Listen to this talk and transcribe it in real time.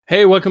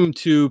Hey, welcome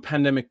to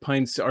Pandemic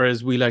Pints, or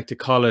as we like to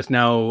call it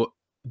now,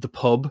 the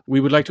pub. We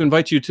would like to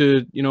invite you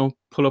to,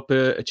 pull up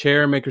a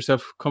chair, make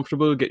yourself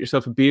comfortable, get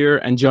yourself a beer,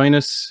 and join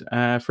us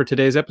for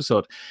today's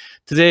episode.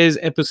 Today's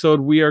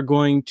episode, we are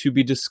going to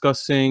be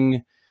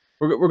discussing.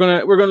 We're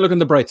gonna look on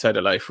the bright side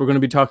of life. We're going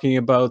to be talking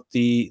about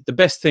the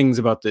best things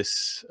about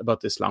this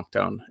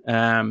lockdown.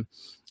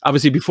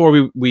 Obviously,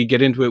 before we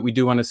get into it, we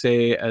do want to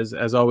say,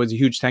 as always, a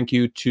huge thank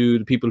you to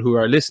the people who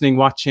are listening,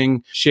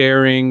 watching,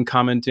 sharing,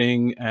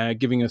 commenting,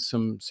 giving us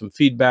some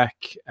feedback.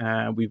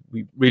 We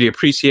really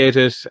appreciate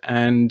it.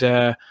 And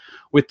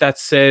with that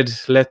said,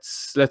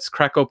 let's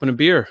crack open a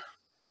beer.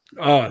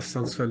 Oh,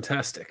 sounds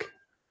fantastic.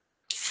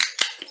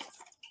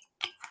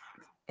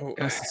 Oh,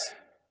 yes.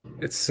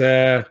 It's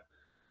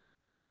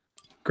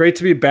great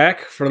to be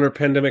back for another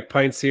Pandemic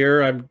Pints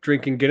here. I'm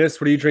drinking Guinness.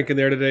 What are you drinking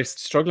there today?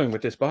 Struggling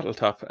with this bottle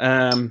top.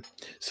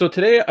 So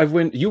today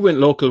you went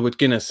local with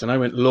Guinness, and I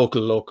went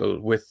local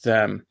with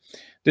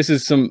this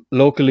is some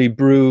locally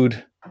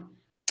brewed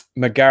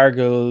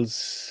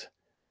McGargles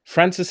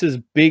Francis's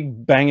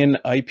Big Bangin'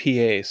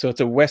 IPA. So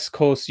it's a West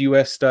Coast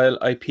US style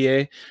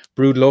IPA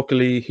brewed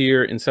locally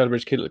here in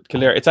Celbridge,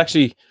 Kildare.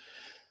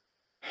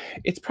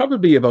 It's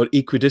probably about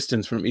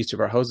equidistance from each of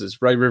our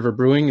houses. Rye River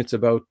Brewing, it's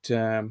about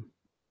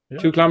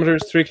 2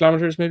 kilometers, 3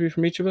 kilometers maybe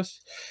from each of us.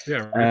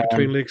 Yeah, right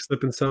between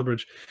Leixlip and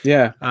Celbridge.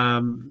 Yeah.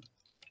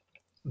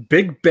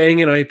 Big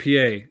Bangin'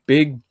 IPA.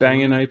 Big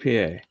Bangin'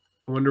 IPA.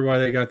 I wonder why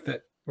they got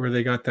that, where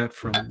they got that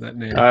from, that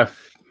name. I'm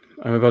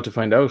about to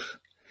find out.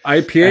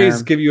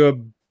 IPAs give you a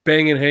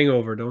banging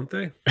hangover, don't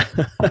they?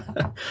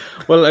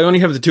 Well, I only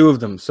have the 2 of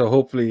them, so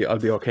hopefully I'll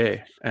be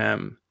okay.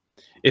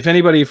 If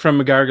anybody from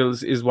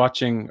McGargles is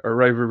watching, or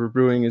Rye River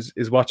Brewing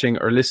is watching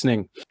or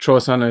listening, throw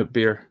us on a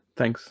beer.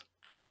 Thanks.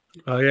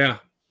 Oh, yeah.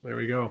 There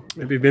we go.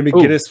 Maybe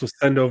Guinness will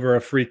send over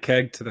a free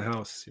keg to the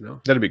house,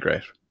 That'd be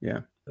great.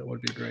 Yeah. That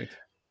would be great.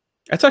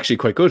 That's actually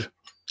quite good.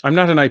 I'm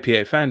not an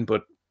IPA fan,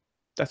 but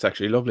that's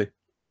actually lovely.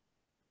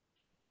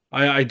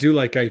 I do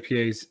like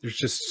IPAs. There's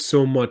just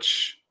so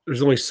much.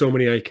 There's only so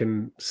many I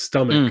can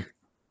stomach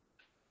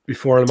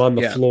before I'm on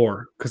the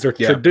floor, because they're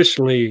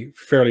traditionally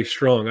fairly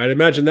strong. I'd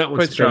imagine that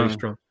one's fairly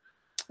strong.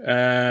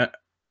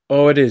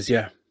 Oh, it is.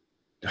 Yeah.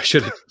 I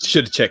should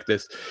have checked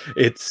this.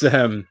 It's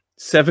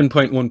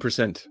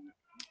 7.1%.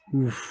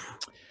 Oof.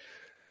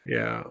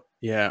 Yeah.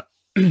 Yeah.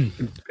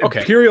 Okay.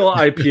 Imperial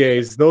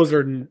IPAs, those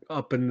are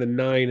up in the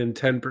 9 and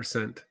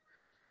 10%.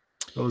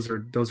 Those are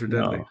deadly.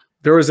 No.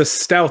 There was a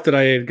stout that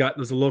I had gotten. It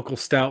was a local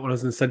stout when I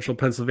was in central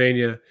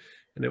Pennsylvania,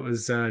 and it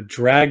was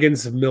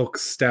Dragon's Milk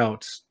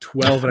Stout,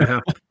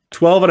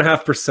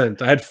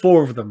 12.5%. I had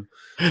 4 of them.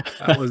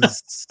 That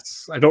was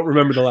I don't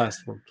remember the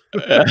last one.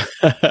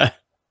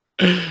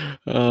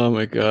 Oh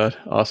my god,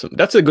 awesome!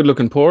 That's a good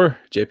looking pour,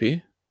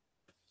 JP.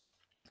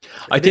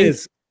 I think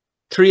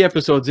 3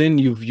 episodes in,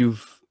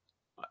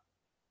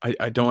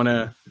 I don't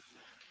want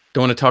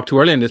to talk too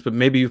early on this, but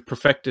maybe you've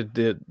perfected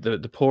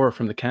the pour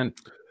from the can.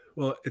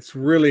 Well, it's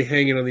really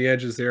hanging on the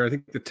edges there. I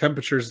think the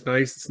temperature is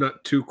nice. It's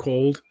not too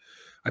cold.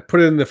 I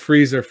put it in the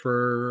freezer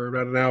for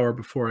about an hour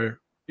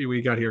before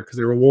we got here because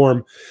they were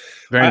warm.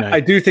 Very nice. I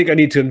do think I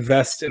need to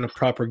invest in a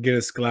proper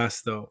Guinness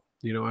glass, though.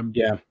 I'm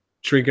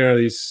drinking out of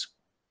these,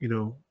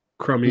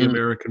 crummy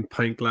American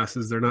pint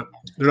glasses. They're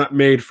not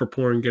made for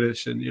pouring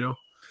Guinness in,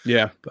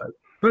 Yeah, but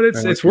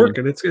it's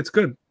working. It's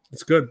good.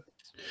 It's good.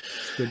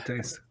 It's good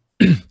taste.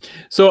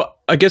 So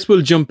I guess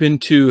we'll jump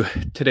into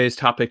today's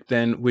topic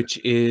then, which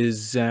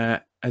is,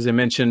 as I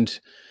mentioned,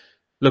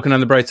 looking on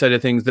the bright side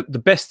of things, the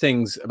best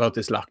things about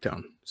this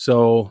lockdown.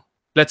 So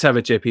let's have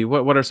it, JP.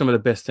 What are some of the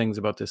best things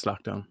about this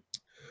lockdown?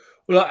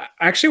 Well, I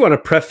actually want to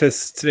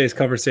preface today's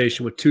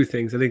conversation with 2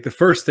 things. I think the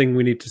first thing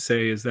we need to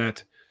say is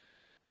that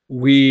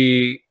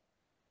we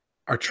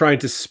are trying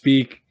to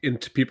speak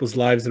into people's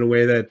lives in a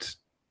way that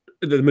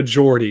the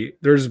majority,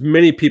 there's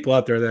many people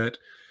out there that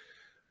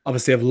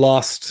obviously have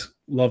lost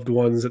loved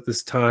ones at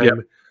this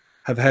time,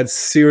 have had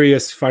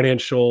serious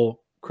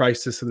financial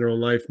crisis in their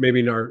own life,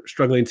 maybe are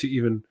struggling to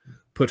even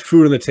put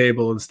food on the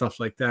table and stuff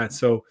like that.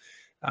 So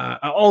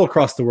all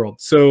across the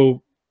world.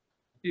 So,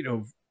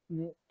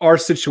 our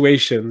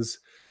situations,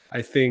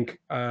 I think,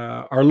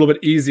 are a little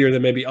bit easier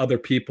than maybe other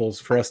people's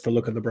for us to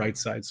look on the bright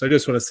side. So I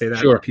just want to say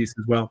that piece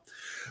as well.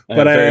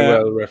 But very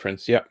well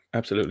referenced. Yeah,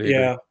 absolutely.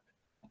 Yeah.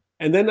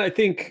 And then I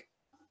think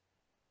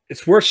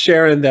it's worth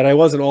sharing that I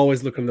wasn't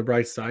always looking on the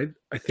bright side.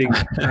 I think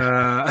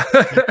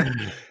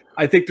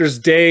I think there's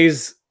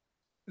days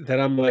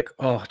that I'm like,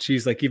 oh,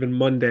 geez, like even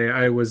Monday,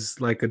 I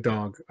was like a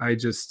dog. I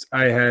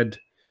had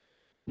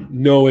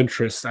no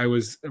interest. I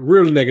was a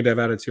real negative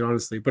attitude,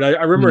 honestly. But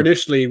I remember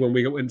initially when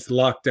we went into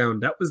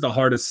lockdown, that was the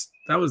hardest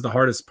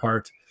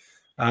part.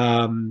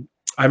 I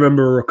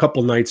remember a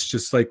couple nights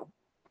just like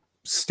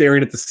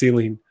staring at the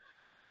ceiling,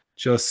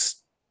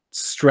 just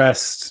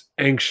stressed,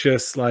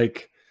 anxious,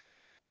 like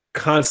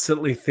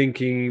constantly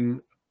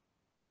thinking,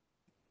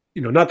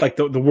 not like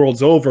the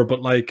world's over,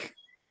 but like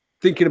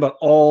thinking about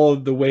all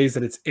the ways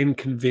that it's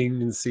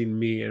inconveniencing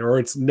me or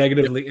it's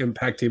negatively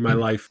impacting my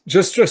life.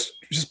 Just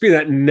be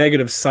that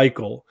negative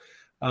cycle.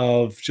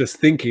 of just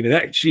thinking.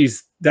 And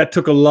that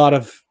took a lot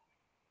of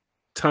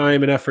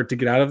time and effort to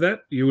get out of that.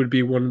 You would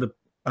be one of the,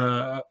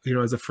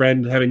 as a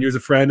friend, having you as a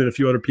friend and a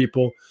few other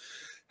people,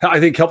 I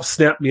think helped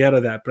snap me out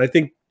of that. But I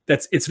think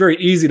it's very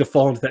easy to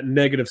fall into that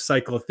negative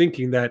cycle of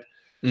thinking that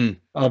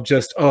of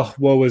just, oh,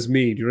 woe is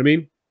me. Do you know what I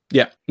mean?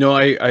 Yeah, no,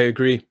 I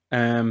agree.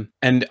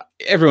 And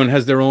everyone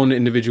has their own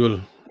individual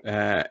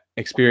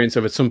experience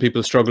of it. Some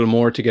people struggle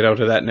more to get out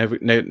of that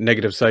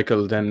negative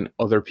cycle than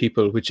other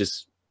people, which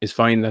is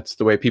fine. That's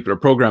the way people are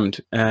programmed.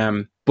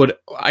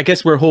 But I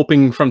guess we're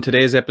hoping from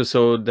today's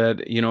episode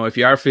that, you know, if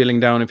you are feeling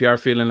down, if you are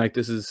feeling like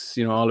this is,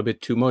 you know, all a bit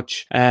too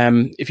much,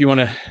 if you want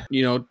to,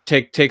 you know,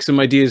 take some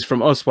ideas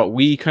from us, what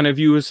we kind of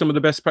view as some of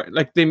the best part,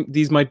 like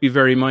these might be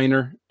very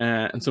minor,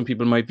 and some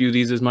people might view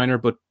these as minor,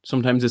 but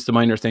sometimes it's the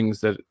minor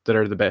things that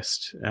are the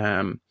best.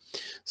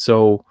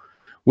 So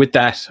with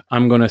that,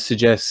 I'm going to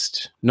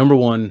suggest number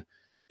one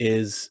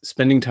is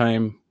spending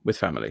time with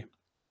family.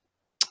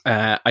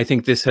 I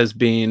think this has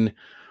been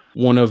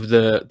one of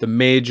the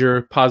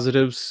major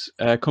positives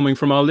coming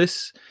from all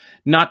this.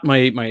 Not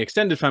my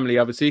extended family,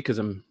 obviously, because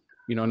I'm,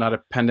 you know, not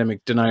a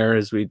pandemic denier,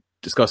 as we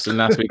discussed in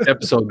last week's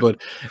episode,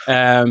 but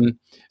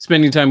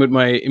spending time with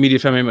my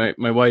immediate family,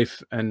 my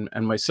wife and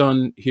my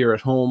son here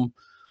at home.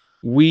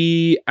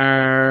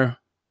 We're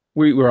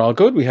all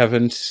good. We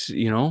haven't,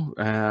 you know,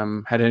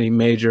 had any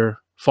major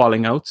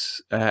falling outs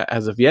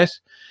as of yet.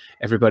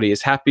 Everybody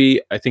is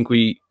happy. I think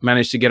we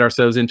managed to get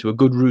ourselves into a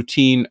good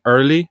routine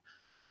early.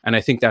 And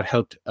I think that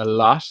helped a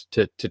lot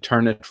to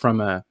turn it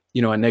from a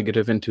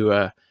negative into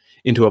a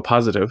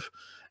positive.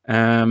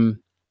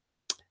 And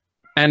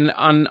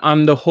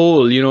on the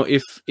whole, you know,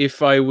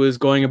 if I was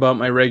going about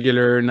my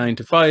regular 9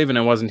 to 5 and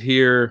I wasn't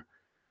here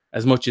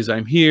as much as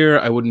I'm here,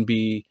 I wouldn't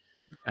be.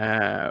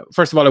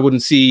 First of all, I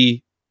wouldn't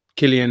see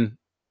Killian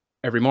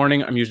every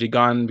morning. I'm usually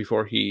gone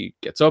before he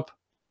gets up.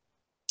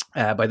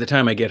 By the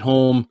time I get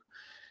home,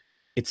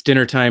 it's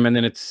dinner time, and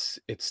then it's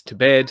to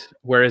bed.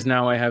 Whereas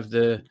now I have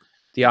the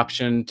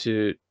option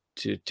to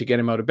get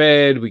him out of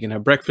bed. We can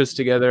have breakfast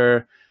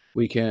together.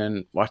 We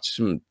can watch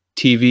some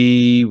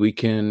TV. We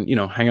can, you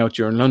know, hang out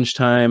during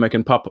lunchtime. I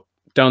can pop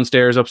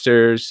downstairs,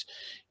 upstairs,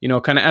 you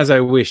know, kind of as I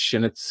wish.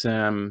 And it's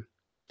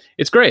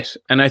great.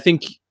 And I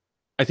think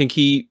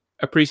he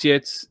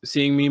appreciates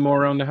seeing me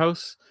more around the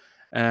house.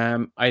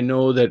 I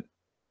know that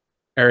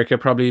Erica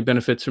probably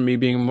benefits from me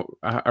being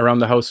around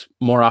the house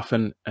more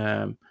often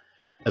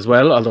as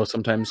well, although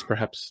sometimes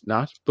perhaps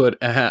not. But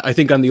I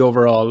think on the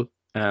overall,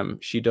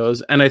 she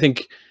does. And I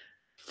think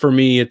for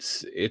me,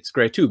 it's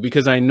great too,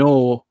 because I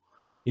know,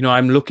 you know,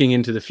 I'm looking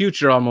into the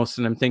future almost,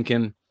 and I'm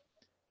thinking,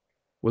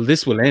 well,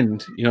 this will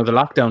end, you know, the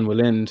lockdown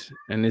will end.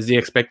 And is the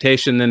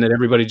expectation then that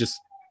everybody just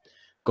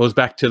goes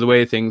back to the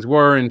way things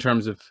were in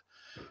terms of,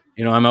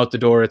 you know, I'm out the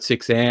door at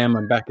 6 a.m.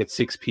 I'm back at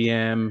 6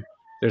 p.m.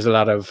 There's a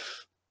lot of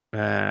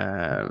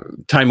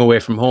time away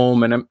from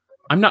home. And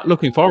I'm not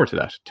looking forward to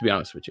that, to be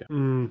honest with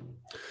you.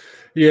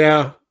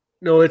 Yeah,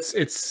 no,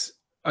 it's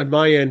on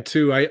my end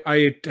too.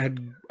 I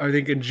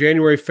think in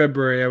January,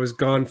 February, I was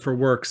gone for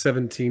work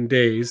 17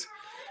 days.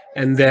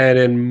 And then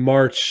in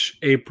March,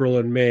 April,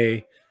 and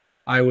May,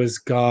 I was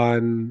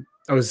gone.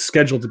 I was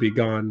scheduled to be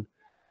gone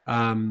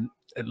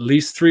at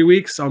least 3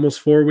 weeks,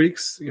 almost 4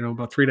 weeks, you know,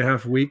 about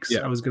 3.5 weeks.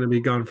 Yeah. I was going to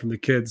be gone from the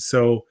kids.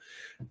 So,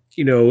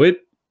 you know,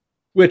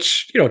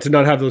 to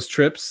not have those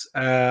trips,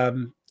 at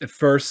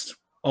first,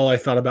 all I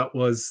thought about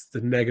was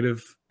the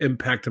negative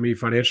impact on me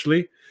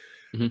financially.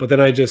 Mm-hmm. But then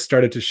I just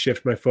started to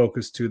shift my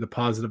focus to the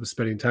positive of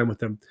spending time with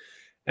them.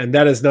 And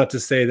that is not to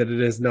say that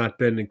it has not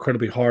been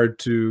incredibly hard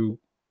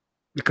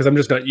because I'm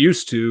just not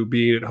used to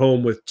being at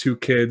home with 2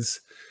 kids.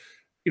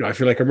 You know, I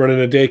feel like I'm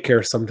running a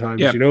daycare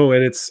sometimes, you know,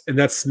 and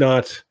that's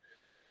not,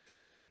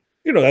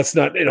 you know, that's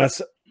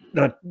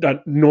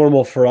not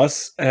normal for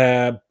us.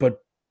 But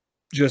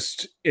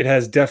just, it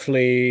has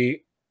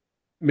definitely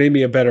made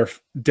me a better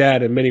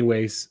dad in many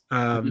ways.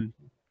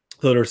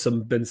 Though there's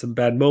been some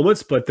bad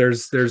moments, but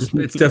there's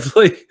it's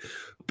definitely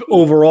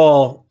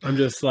overall, I'm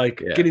just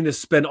like getting to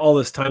spend all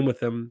this time with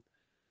them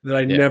that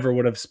I never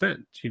would have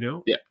spent, you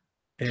know? Yeah.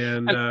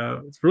 And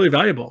it's really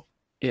valuable.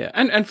 Yeah.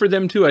 And for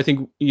them too, I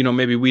think, you know,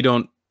 maybe we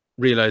don't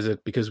realize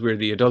it because we're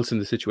the adults in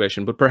the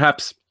situation, but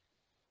perhaps,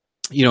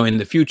 you know, in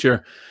the future,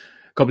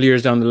 a couple of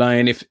years down the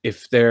line,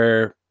 if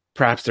they're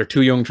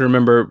too young to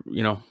remember,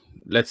 you know,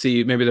 let's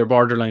see, maybe they're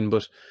borderline,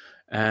 but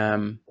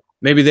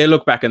maybe they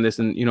look back on this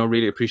and, you know,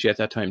 really appreciate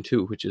that time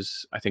too, which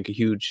is, I think, a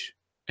huge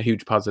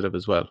positive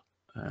as well.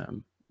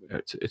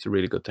 It's a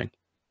really good thing.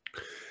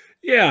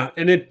 Yeah,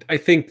 and I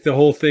think the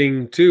whole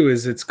thing too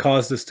is it's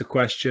caused us to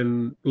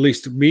question, at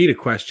least me to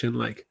question,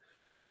 like,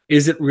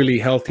 is it really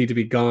healthy to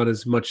be gone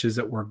as much as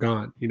that we're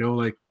gone? You know,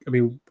 like, I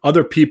mean,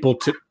 other people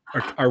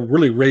are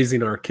really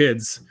raising our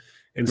kids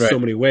in so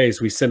many ways.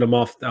 We send them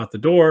out the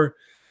door.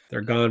 They're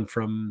gone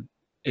from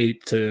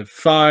 8 to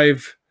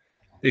 5.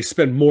 They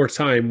spend more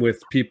time with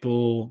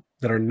people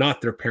that are not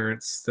their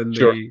parents than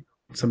they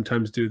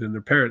sometimes do than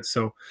their parents.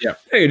 So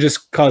it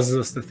just causes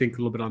us to think a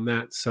little bit on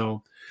that.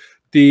 So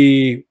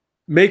the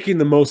making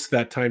the most of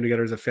that time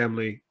together as a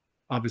family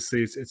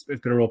obviously it's been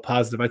a real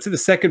positive. I'd say the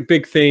second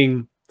big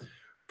thing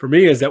for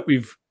me is that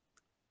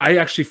I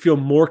actually feel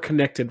more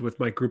connected with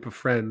my group of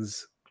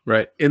friends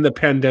Right. in the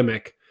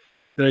pandemic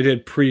than I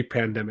did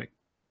pre-pandemic.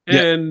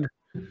 Yeah. And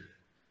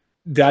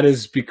that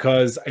is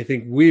because I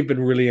think we've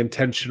been really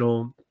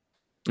intentional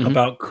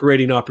about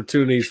creating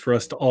opportunities for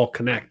us to all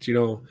connect,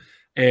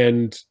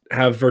 and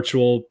have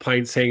virtual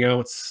pints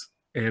hangouts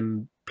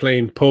and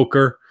playing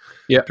poker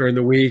during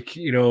the week,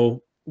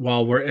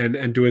 while we're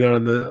and doing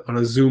that on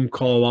a Zoom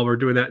call while we're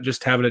doing that,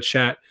 just having a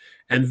chat.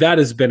 And that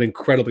has been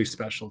incredibly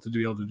special to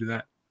be able to do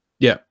that.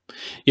 Yeah.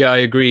 Yeah, I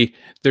agree.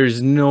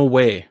 There's no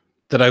way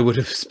that I would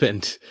have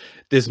spent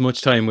this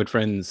much time with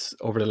friends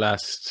over the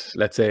last,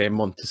 let's say, a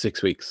month to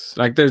 6 weeks.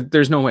 Like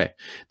there's no way.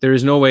 There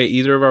is no way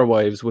either of our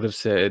wives would have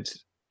said,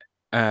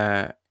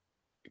 can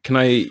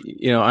I,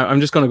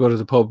 I'm just going to go to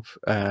the pub,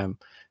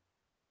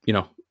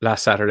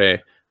 last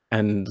Saturday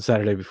and the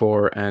Saturday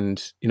before,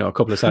 and, a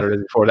couple of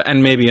Saturdays before that,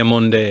 and maybe a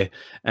Monday.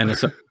 And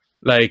it's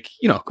like,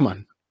 come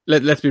on,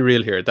 let's be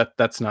real here.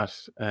 That's not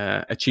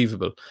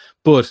achievable.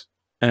 But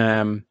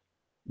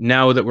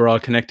now that we're all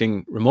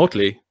connecting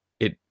remotely,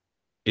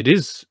 it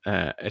is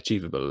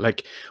achievable.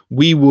 Like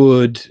we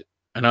would,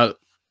 and I'll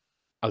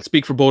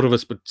speak for both of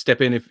us, but step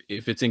in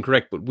if it's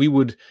incorrect, but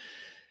we'd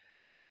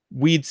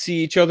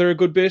see each other a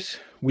good bit.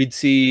 We'd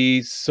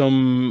see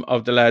some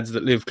of the lads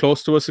that live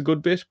close to us a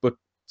good bit, but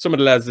some of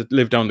the lads that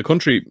live down the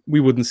country,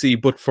 we wouldn't see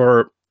but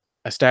for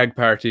a stag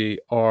party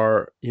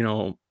or,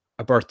 a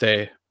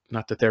birthday,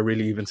 not that they're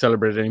really even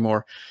celebrated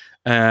anymore.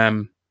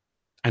 And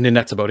then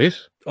that's about it.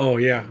 Oh,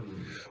 yeah.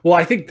 Well,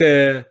 I think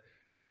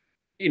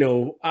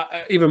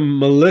even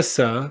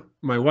Melissa,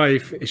 my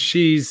wife,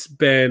 she's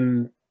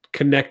been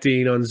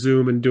connecting on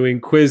Zoom and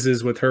doing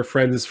quizzes with her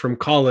friends from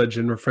college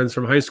and her friends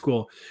from high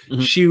school.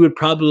 She would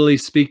probably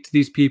speak to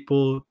these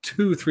people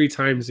 2-3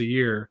 times a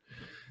year,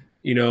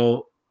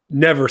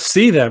 never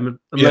see them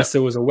unless it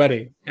was a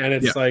wedding. And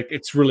it's like,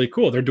 it's really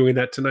cool. They're doing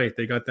that tonight.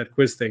 They got that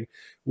quiz thing.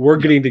 We're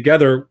getting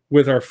together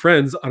with our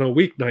friends on a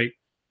weeknight.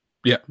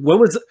 Yeah.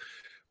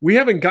 We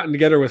haven't gotten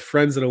together with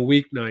friends on a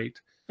weeknight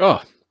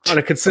on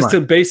a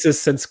consistent basis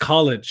since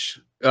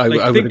college.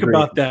 I think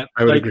about that.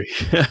 I would agree.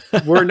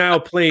 We're now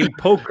playing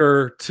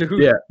poker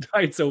 2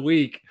 nights a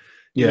week.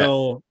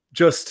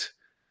 Just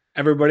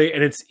everybody,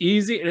 and it's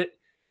easy. And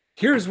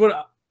here's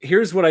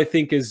what I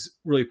think is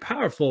really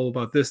powerful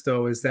about this,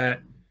 though, is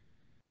that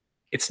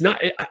it's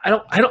not.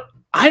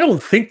 I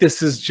don't think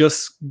this is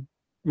just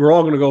we're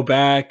all going to go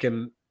back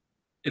and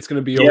it's going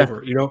to be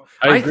over.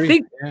 I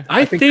agree.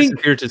 I think this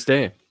is here to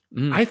stay.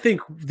 I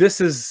think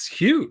this is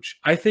huge.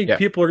 I think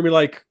people are going to be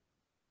like,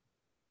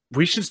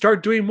 we should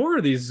start doing more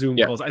of these Zoom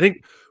calls. I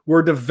think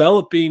we're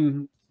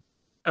developing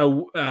I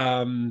don't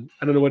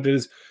know what it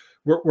is.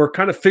 We're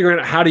kind of figuring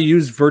out how to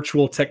use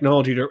virtual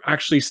technology to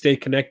actually stay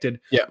connected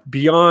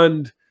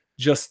beyond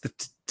just the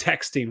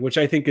texting, which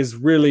I think is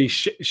really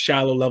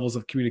shallow levels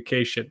of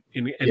communication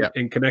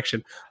and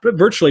connection. But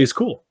virtually is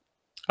cool.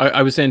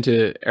 I was saying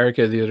to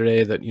Erica the other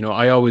day that,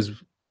 I always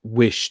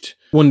wished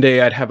one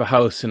day I'd have a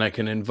house and I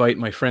can invite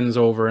my friends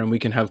over and we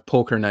can have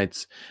poker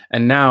nights.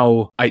 And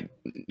now I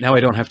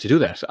don't have to do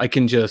that. I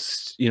can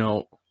just,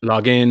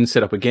 log in,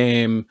 set up a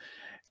game.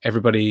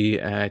 Everybody,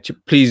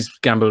 please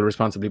gamble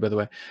responsibly, by the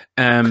way.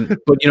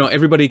 But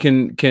everybody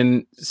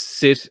can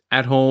sit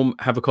at home,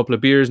 have a couple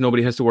of beers.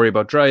 Nobody has to worry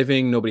about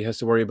driving. Nobody has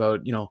to worry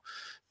about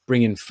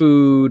bringing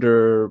food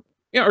or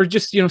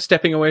just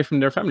stepping away from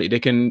their family. They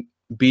can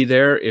be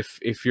there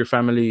if your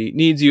family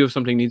needs you. If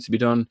something needs to be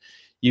done,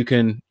 you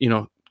can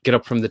get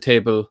up from the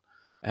table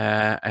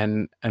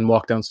and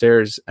walk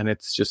downstairs, and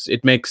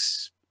it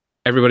makes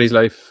everybody's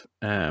life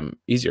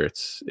easier.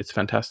 It's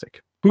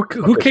fantastic.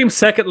 Who came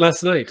second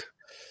last night?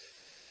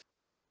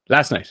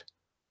 Last night.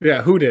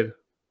 Yeah, who did?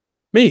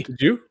 Me. Did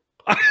you?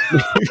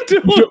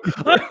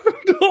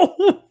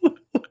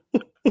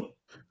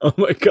 Oh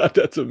my God,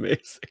 that's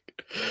amazing.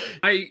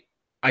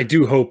 I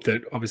do hope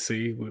that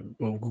obviously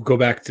we'll go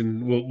back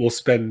and we'll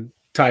spend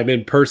time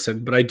in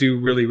person, but I do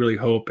really, really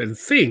hope and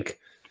think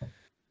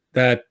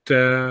that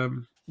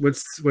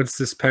once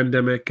this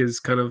pandemic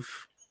is kind of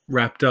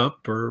wrapped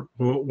up or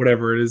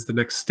whatever it is, the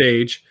next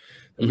stage,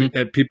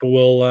 that people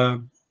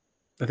will.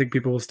 I think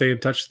people will stay in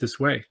touch this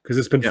way because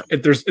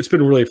it's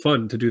been really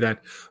fun to do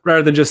that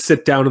rather than just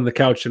sit down on the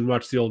couch and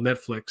watch the old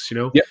Netflix.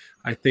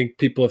 I think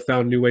people have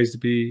found new ways to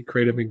be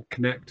creative and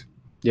connect.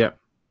 Yeah.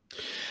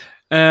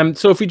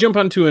 So if we jump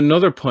on to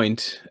another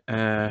point,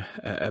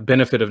 a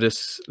benefit of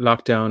this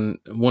lockdown,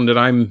 one that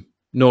I'm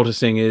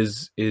noticing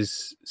is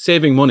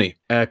saving money.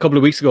 A couple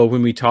of weeks ago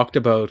when we talked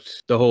about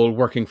the whole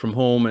working from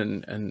home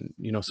and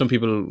some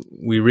people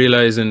we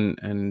realize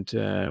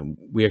and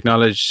we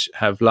acknowledge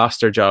have lost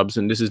their jobs,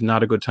 and this is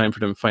not a good time for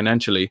them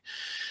financially.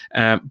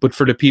 But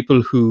for the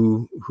people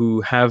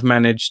who have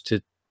managed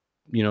to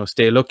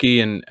stay lucky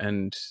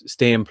and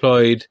stay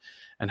employed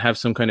and have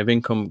some kind of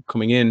income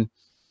coming in,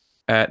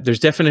 there's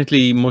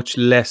definitely much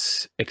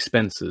less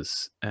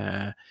expenses.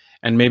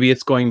 And maybe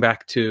it's going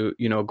back to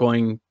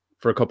going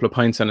for a couple of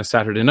pints on a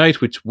Saturday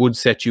night, which would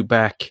set you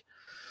back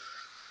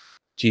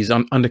geez,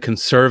 on the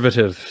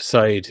conservative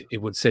side,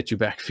 it would set you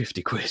back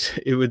 50 quid.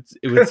 It would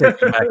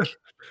set you back,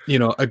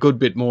 a good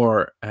bit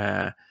more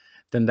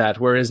than that.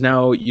 Whereas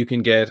now you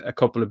can get a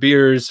couple of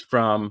beers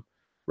from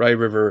Rye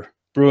River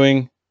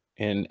Brewing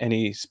in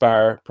any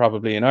spar,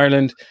 probably in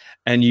Ireland,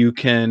 and you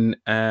can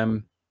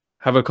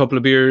have a couple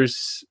of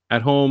beers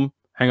at home,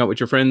 hang out with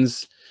your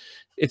friends.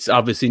 It's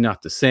obviously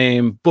not the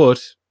same,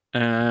 but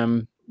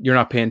you're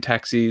not paying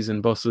taxis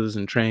and buses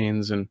and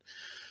trains and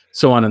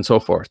so on and so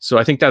forth. So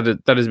I think that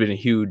has been a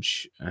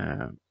huge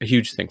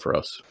thing for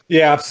us.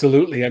 Yeah,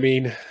 absolutely. I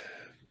mean,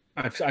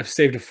 I've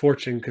saved a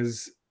fortune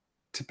because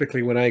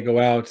typically when I go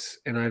out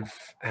and I've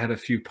had a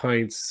few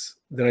pints,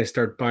 then I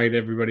start buying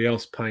everybody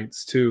else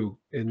pints too.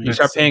 And you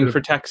start paying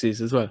for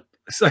taxis as well.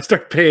 So I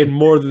start paying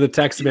more than the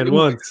taxi man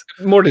wants.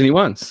 More than he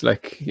wants.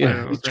 Like,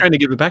 he's trying to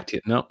give it back to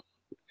you. No.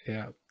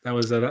 Yeah, that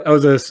was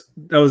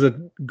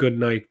a good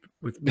night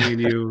with me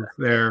and you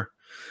there.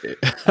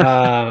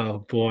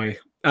 Oh boy.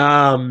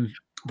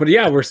 But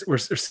yeah, we're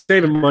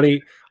saving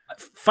money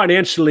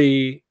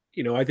financially.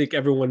 I think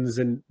everyone's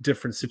in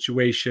different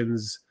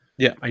situations.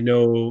 Yeah, I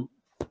know,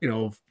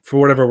 for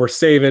whatever we're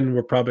saving,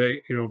 we're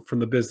probably, from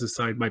the business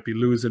side might be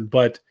losing.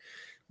 But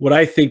what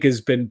I think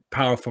has been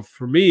powerful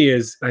for me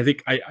is, I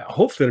think I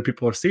hopefully other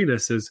people are seeing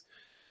this, is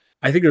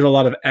I think there's a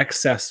lot of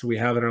excess we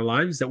have in our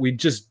lives that we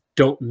just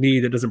don't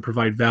need, that doesn't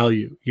provide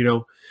value.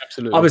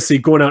 Absolutely. Obviously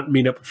going out and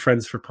meeting up with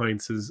friends for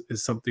pints is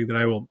something that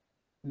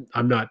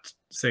I'm not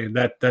saying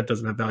that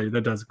doesn't have value.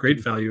 That does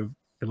great value,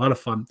 a lot of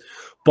fun.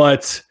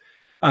 But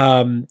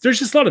there's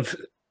just a lot of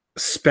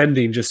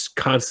spending, just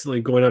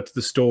constantly going out to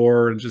the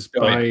store and just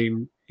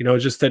buying,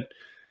 just that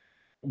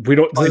we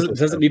don't,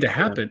 doesn't need to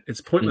happen.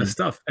 It's pointless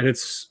stuff. And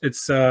it's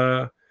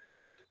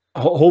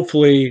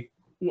hopefully,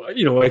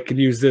 I can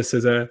use this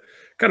as a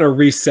kind of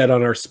reset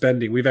on our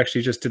spending. We've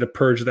actually just did a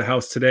purge of the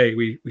house today.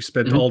 We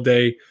spent all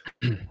day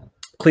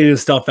cleaning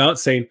stuff out,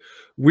 saying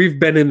we've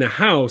been in the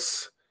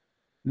house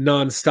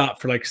nonstop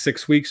for like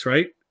 6 weeks,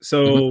 right?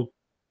 So,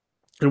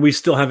 and we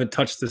still haven't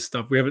touched this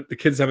stuff. The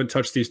kids haven't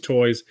touched these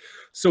toys.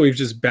 So we've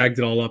just bagged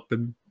it all up,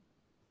 and,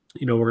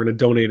 we're going to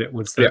donate it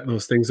once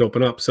those things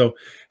open up. So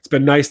it's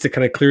been nice to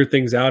kind of clear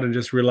things out and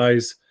just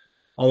realize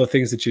all the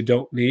things that you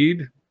don't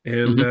need,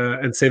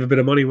 and save a bit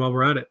of money while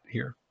we're at it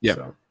here. Yeah.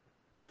 So.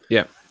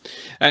 Yeah.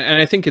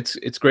 And I think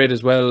it's great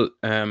as well.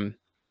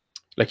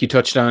 Like you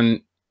touched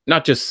on,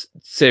 not just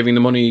saving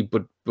the money,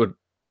 but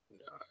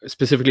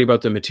specifically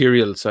about the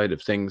material side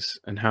of things,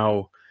 and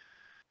how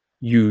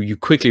you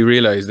quickly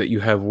realize that you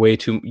have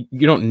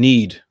you don't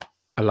need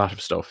a lot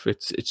of stuff.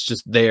 It's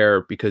just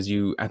there because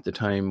you at the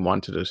time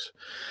wanted it.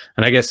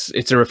 And I guess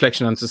it's a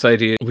reflection on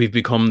society. We've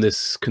become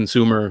this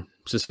consumer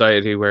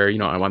society where,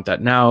 I want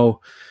that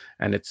now,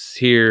 and it's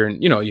here,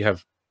 and you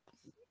have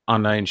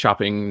online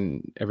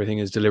shopping, everything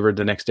is delivered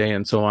the next day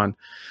and so on.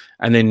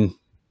 And then,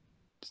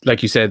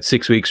 like you said,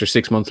 6 weeks or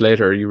 6 months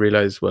later, you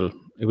realize, well,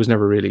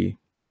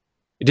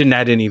 it didn't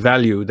add any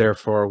value.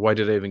 Therefore, why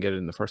did I even get it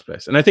in the first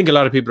place? And I think a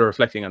lot of people are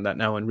reflecting on that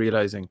now and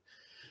realizing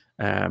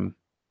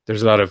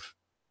there's a lot of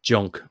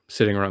junk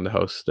sitting around the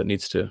house that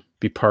needs to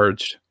be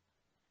purged.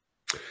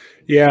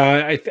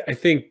 Yeah, I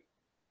think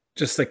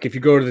just like if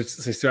you go to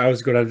I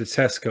always go down to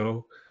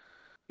Tesco,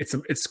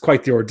 it's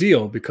quite the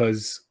ordeal,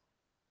 because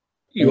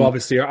you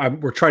obviously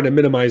we're trying to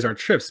minimize our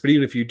trips, but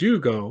even if you do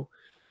go,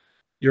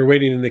 you're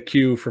waiting in the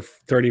queue for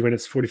 30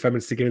 minutes, 45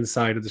 minutes to get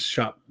inside of the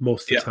shop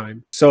most of the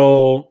time.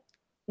 So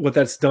what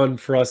that's done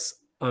for us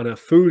on a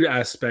food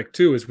aspect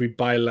too is we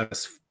buy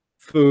less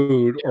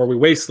food, or we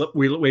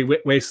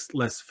waste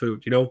less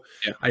food.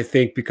 I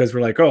think because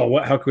we're like,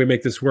 how can we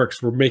make this work?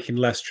 So we're making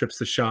less trips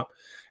to shop.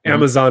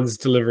 Amazon's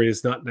delivery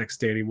is not next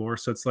day anymore,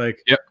 so it's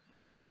like,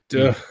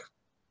 I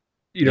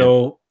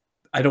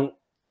don't.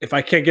 If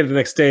I can't get it the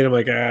next day, and I'm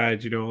like,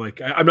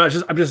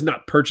 I'm just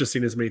not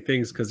purchasing as many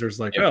things, because there's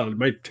like, it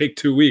might take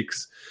 2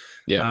 weeks.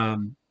 Yeah.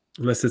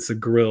 Unless it's a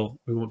grill.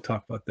 We won't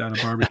talk about that.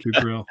 A barbecue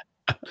grill.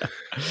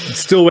 I'm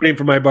still waiting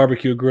for my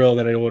barbecue grill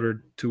that I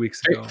ordered 2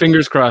 weeks ago.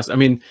 Fingers crossed. I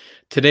mean,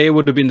 today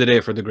would have been the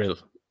day for the grill.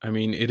 I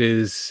mean, it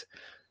is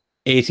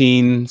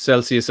 18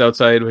 Celsius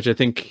outside, which I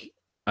think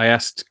I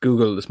asked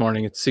Google this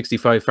morning. It's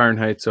 65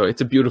 Fahrenheit. So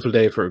it's a beautiful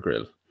day for a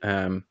grill.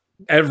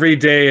 Every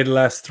day in the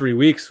last 3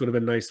 weeks would have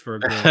been nice for a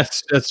grill.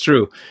 That's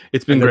true.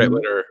 It's been great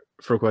weather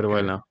for quite a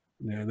while now.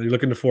 Yeah, they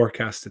look in the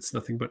forecast. It's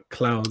nothing but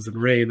clouds and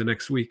rain the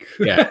next week.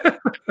 Yeah.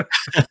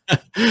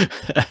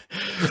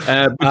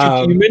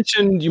 But you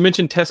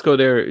mentioned Tesco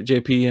there,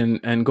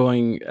 JP, and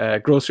going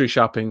grocery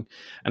shopping,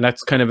 and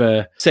that's kind of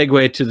a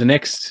segue to the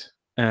next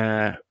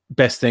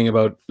best thing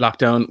about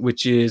lockdown,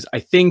 which is, I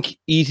think,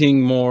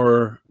 eating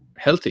more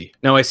healthy.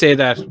 Now, I say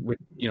that with,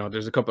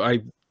 there's a couple.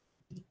 I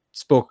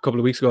spoke a couple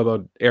of weeks ago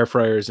about air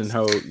fryers and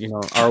how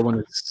our one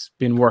has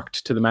been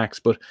worked to the max,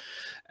 but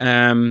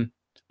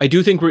I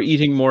do think we're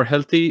eating more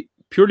healthy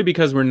purely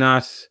because we're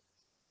not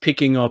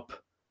picking up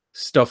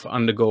stuff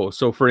on the go.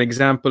 So, for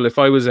example, if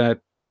I was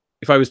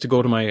to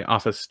go to my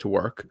office to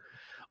work,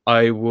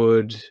 I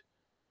would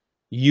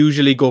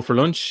usually go for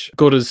lunch,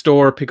 go to the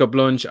store, pick up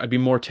lunch. I'd be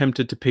more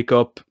tempted to pick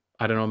up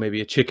I don't know, maybe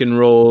a chicken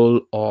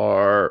roll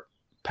or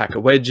pack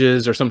of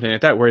wedges or something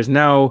like that. Whereas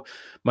now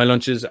my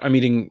lunches, I'm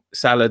eating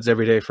salads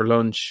every day for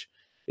lunch.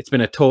 It's been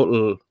a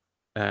total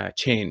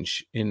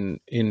change in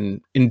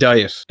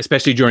diet,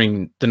 especially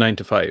during the 9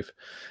 to 5.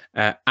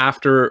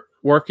 After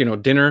work,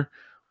 dinner,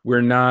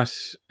 we're not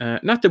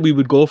that we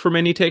would go for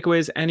many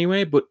takeaways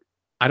anyway, but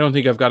I don't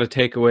think I've got a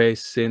takeaway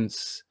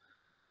since,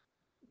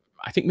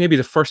 I think, maybe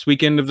the first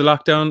weekend of the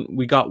lockdown.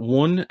 We got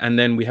one, and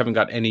then we haven't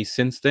got any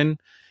since then.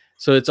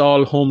 So it's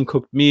all home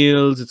cooked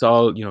meals. It's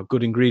all,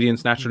 good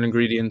ingredients, natural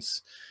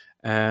ingredients.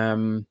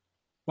 Why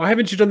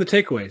haven't you done the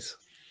takeaways?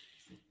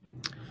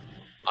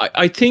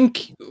 I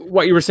think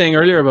what you were saying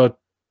earlier about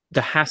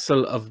the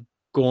hassle of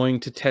going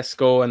to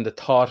Tesco and the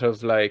thought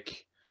of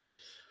like,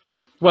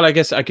 well, I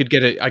guess I could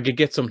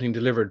get something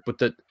delivered, but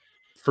that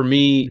for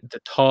me, the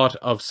thought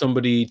of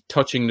somebody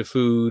touching the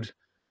food,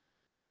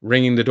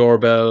 ringing the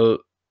doorbell,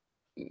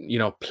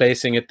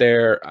 placing it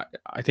there,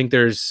 I think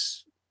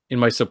there's, in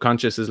my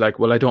subconscious, is like,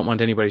 well, I don't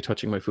want anybody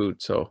touching my food.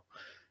 So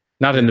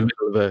not in the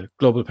middle of a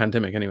global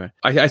pandemic anyway.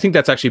 I think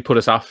that's actually put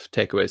us off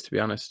takeaways, to be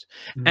honest.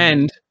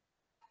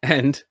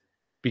 And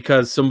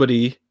because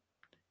somebody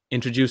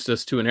introduced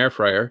us to an air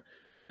fryer,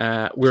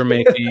 we're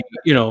making,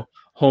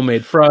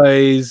 homemade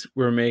fries,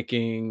 we're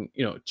making,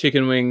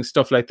 chicken wings,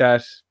 stuff like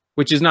that,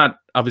 which is not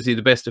obviously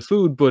the best of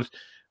food, but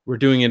we're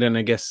doing it in,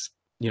 I guess,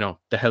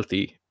 the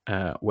healthy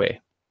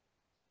way.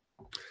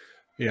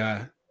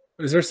 Yeah.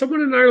 Is there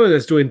someone in Ireland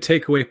that's doing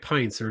takeaway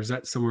pints, or is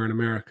that somewhere in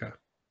America?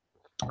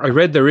 I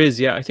read there is,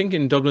 yeah. I think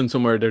in Dublin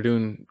somewhere they're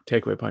doing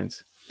takeaway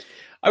pints.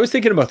 I was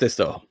thinking about this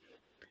though.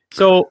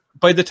 So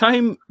by the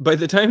time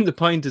the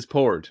pint is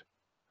poured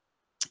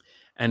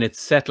and it's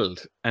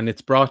settled and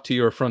it's brought to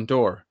your front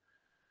door,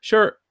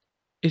 sure,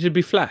 it'd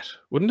be flat,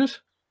 wouldn't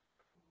it?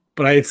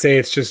 But I'd say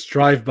it's just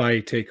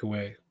drive-by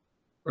takeaway.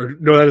 Or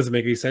no, that doesn't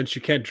make any sense.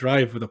 You can't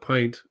drive with a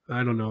pint.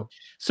 I don't know.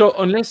 So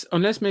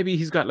unless maybe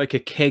he's got like a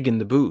keg in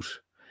the boot,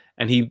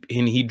 and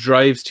he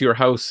drives to your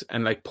house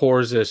and like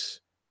pours it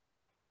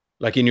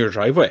like in your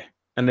driveway,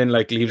 and then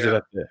like leaves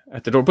it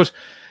at the door. But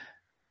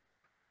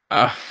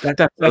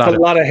that's a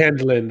lot of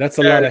handling. That's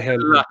a lot of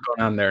handling. A lot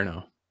going on there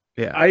now.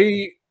 Yeah,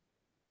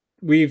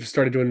 we've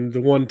started doing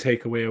the one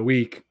takeaway a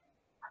week,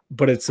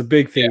 but it's a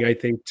big thing. I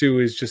think too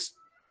is just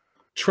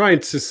trying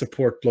to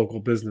support local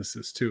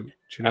businesses too.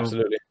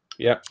 Absolutely.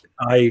 Yeah,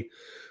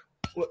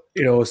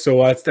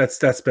 so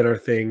that's been our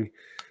thing,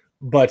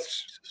 but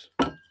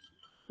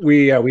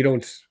we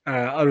don't.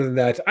 Other than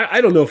that,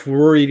 I don't know if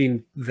we're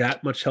eating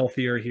that much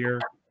healthier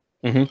here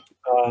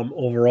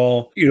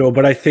overall.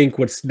 But I think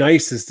what's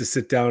nice is to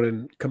sit down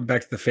and come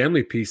back to the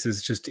family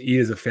pieces, just to eat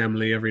as a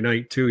family every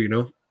night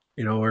too.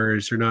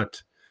 Whereas you're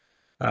not.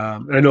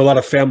 I know a lot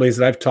of families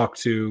that I've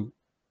talked to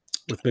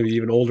with maybe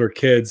even older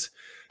kids.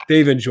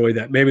 They've enjoyed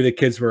that. Maybe the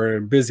kids were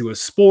busy with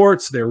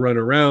sports. They're running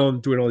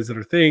around doing all these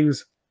other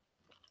things.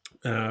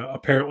 A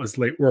parent was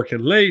working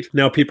late.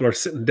 Now people are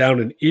sitting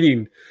down and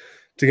eating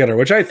together,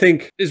 which I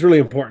think is really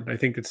important. I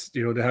think it's,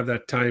 to have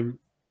that time,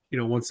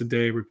 once a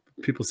day where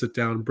people sit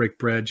down, break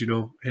bread,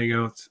 hang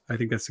out. I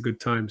think that's a good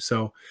time.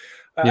 So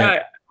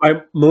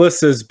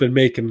Melissa's been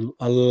making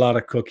a lot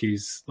of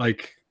cookies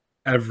like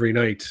every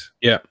night.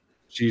 Yeah.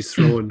 She's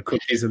throwing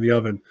cookies in the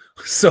oven.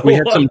 So we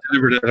had some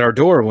delivered at our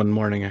door one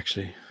morning,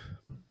 actually.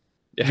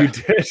 Yeah. You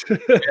did?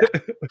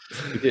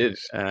 We did.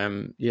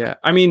 Yeah.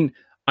 I mean,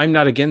 I'm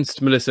not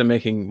against Melissa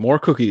making more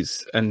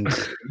cookies and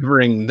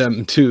bring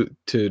them to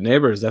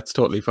neighbors. That's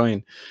totally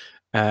fine.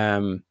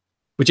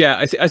 But yeah,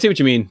 I see what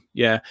you mean.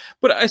 Yeah.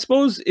 But I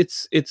suppose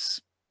it's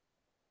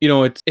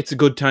a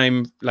good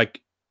time.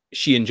 Like,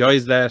 she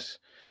enjoys that.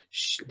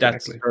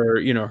 That's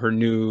her, her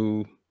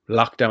new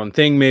lockdown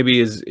thing maybe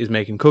is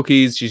making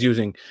cookies. She's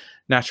using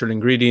natural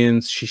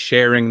ingredients. She's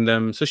sharing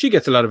them. So she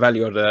gets a lot of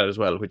value out of that as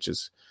well, which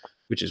is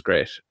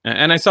great.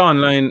 And I saw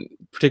online,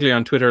 particularly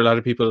on Twitter, a lot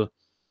of people,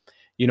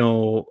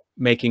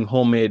 making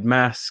homemade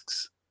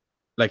masks.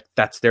 Like,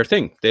 that's their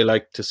thing. They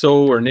like to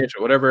sew or knit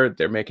or whatever.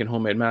 They're making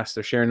homemade masks.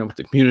 They're sharing them with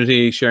the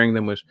community, sharing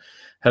them with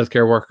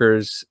healthcare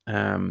workers.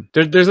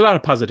 There's a lot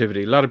of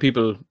positivity. A lot of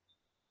people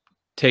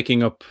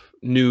taking up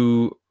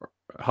new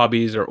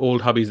hobbies or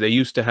old hobbies they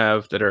used to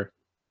have that are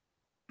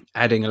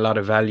adding a lot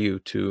of value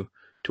to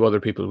other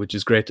people, which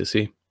is great to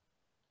see.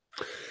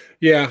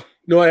 Yeah.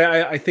 No,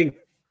 I think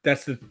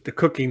that's the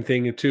cooking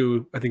thing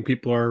too. I think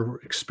people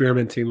are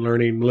experimenting,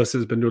 learning.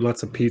 Melissa's been doing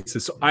lots of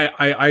pizzas. So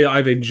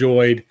I've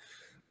enjoyed.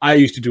 I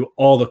used to do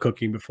all the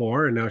cooking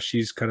before, and now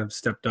she's kind of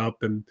stepped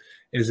up and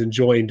is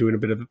enjoying doing a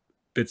bit of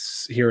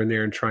bits here and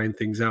there and trying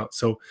things out.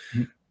 So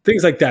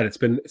things like that. It's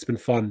been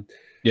fun.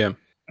 Yeah.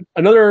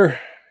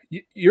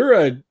 You're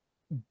a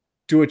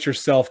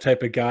do-it-yourself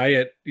type of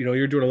guy.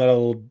 You're doing a lot of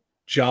little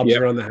jobs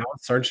around the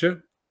house, aren't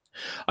you?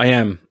 I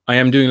am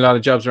doing a lot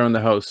of jobs around the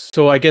house.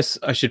 So I guess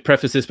I should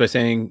preface this by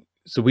saying,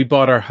 so we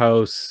bought our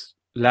house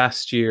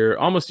last year,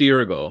 almost a year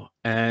ago.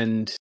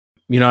 And,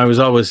 I was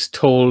always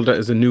told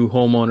as a new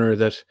homeowner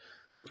that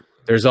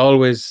there's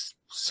always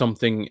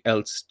something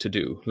else to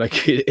do.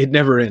 Like, it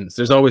never ends.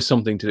 There's always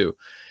something to do.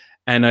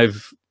 And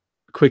I've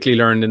quickly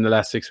learned in the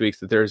last 6 weeks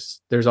that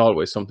there's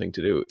always something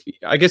to do.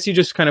 I guess you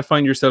just kind of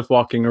find yourself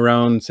walking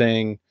around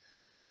saying,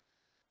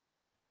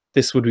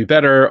 this would be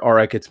better, or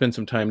I could spend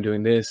some time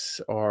doing this,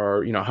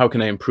 or, you know, how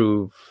can I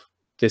improve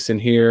this in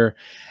here?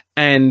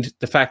 And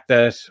the fact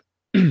that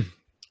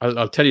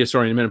I'll tell you a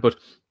story in a minute, but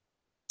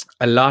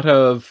a lot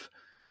of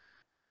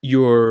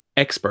your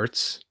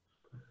experts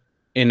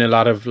in a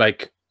lot of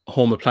like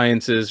home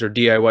appliances or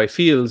DIY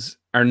fields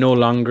are no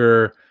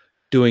longer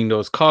doing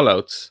those call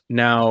outs.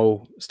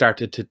 Now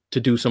started to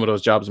do some of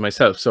those jobs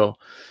myself. So a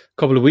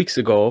couple of weeks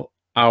ago,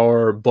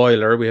 our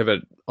boiler, we have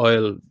an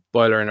oil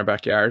boiler in our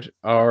backyard,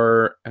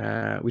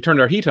 we turned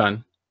our heat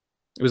on.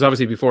 It was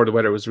obviously before the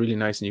weather was really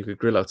nice and you could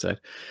grill outside.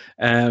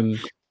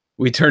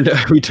 We turned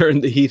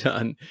the heat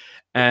on,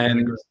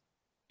 and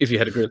if you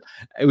had a grill,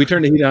 we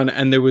turned the heat on,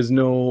 and there was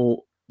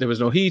no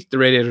heat. The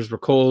radiators were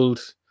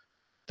cold.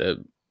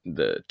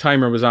 The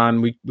timer was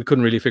on. We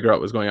couldn't really figure out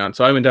what was going on.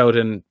 So I went out,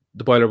 and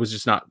the boiler was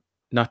just not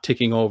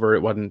ticking over.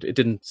 It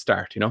didn't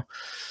start, you know.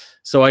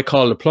 So I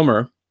called a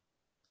plumber,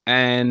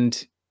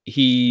 and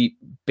he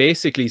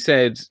basically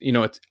said, you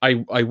know,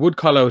 I would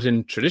call out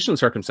in traditional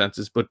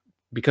circumstances, but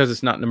because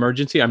it's not an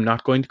emergency, I'm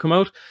not going to come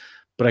out,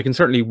 but I can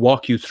certainly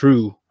walk you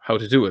through how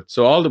to do it.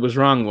 So all that was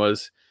wrong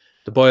was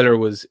the boiler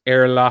was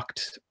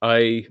airlocked.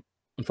 I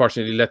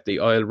unfortunately let the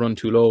oil run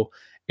too low.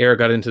 Air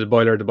got into the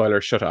boiler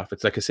shut off.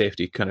 It's like a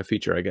safety kind of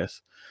feature, I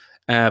guess.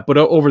 But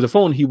over the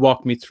phone, he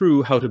walked me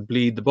through how to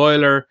bleed the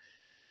boiler,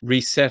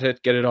 reset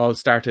it, get it all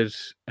started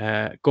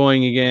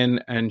going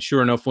again. And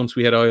sure enough, once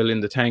we had oil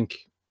in the tank,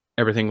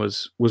 everything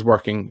was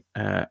working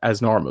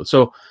as normal.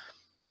 So,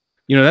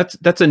 you know,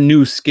 that's a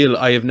new skill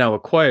I have now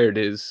acquired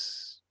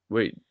is,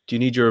 wait, do you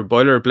need your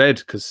boiler bled?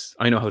 Because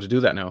I know how to do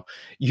that now.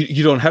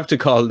 You don't have to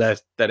call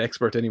that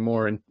expert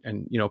anymore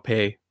and you know,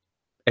 pay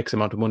X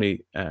amount of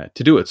money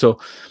to do it. So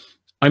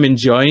I'm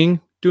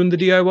enjoying doing the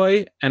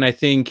DIY, and I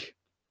think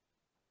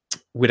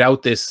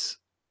without this,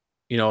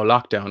 you know,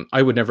 lockdown,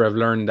 I would never have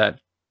learned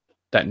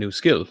that new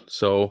skill.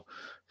 So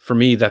for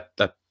me, that's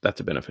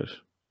a benefit.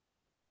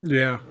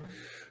 Yeah,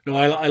 no,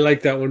 I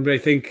like that one, but I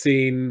think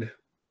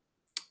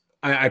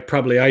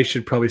I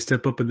should probably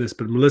step up in this,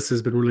 but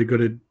Melissa's been really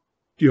good at,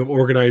 you know,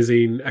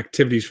 organizing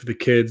activities for the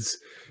kids,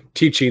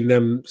 teaching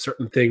them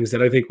certain things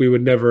that I think we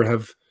would never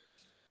have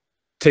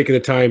taken the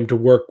time to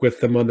work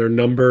with them on their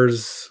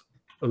numbers,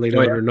 on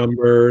their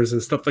numbers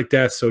and stuff like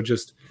that. So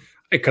just,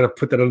 I kind of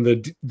put that on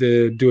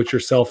the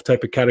do-it-yourself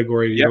type of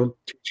category, you know,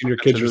 teaching your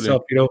kids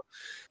yourself, you know.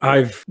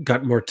 I've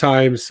got more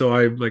time, so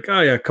I'm like,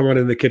 oh yeah, come on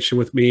in the kitchen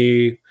with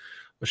me.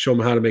 I'll show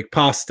them how to make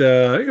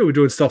pasta. You know, we're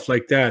doing stuff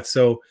like that.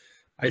 So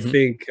I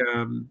think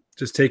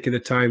just taking the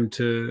time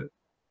to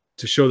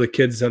show the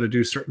kids how to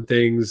do certain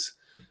things,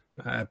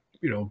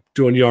 you know,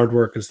 doing yard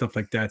work and stuff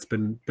like that's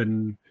been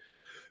an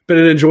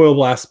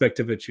enjoyable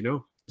aspect of it, you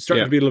know.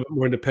 Starting to be a little bit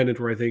more independent,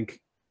 where I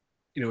think,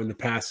 you know, in the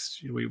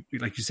past, we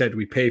like you said,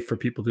 we pay for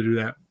people to do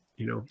that,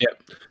 you know.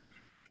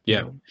 You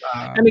know,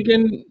 and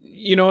again,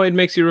 you know, it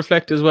makes you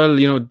reflect as well,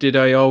 you know, did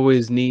I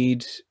always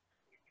need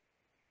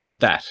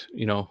that?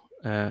 You know,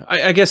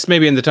 I guess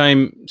maybe in the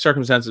time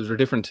circumstances were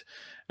different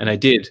and I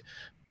did,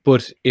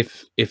 but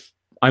if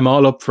I'm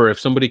all up for, if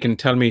somebody can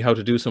tell me how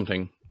to do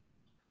something,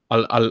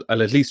 I'll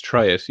at least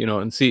try it, you know,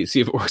 and see if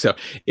it works out.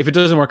 If it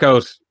doesn't work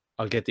out,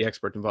 I'll get the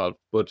expert involved.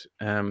 But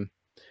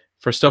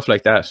for stuff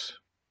like that,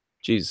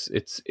 geez,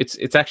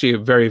 it's actually a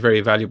very,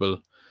 very valuable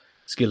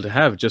skill to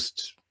have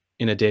just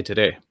in a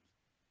day-to-day.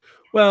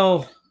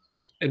 Well,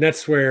 and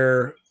that's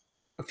where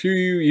a few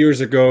years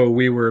ago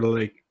we were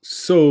like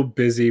so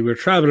busy. We were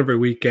traveling every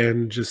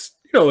weekend, just,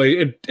 you know,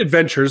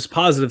 adventures,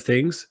 positive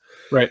things.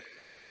 Right.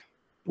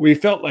 We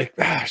felt like,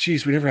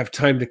 geez, we never have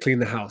time to clean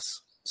the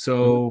house.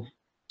 So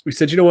we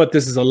said, you know what,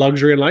 this is a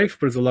luxury in life,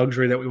 but it's a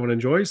luxury that we want to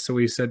enjoy. So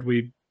we said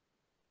we'd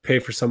pay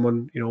for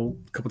someone, you know,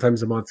 a couple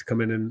times a month to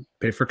come in and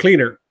pay for a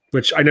cleaner,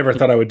 which I never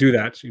thought I would do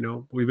that. You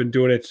know, we've been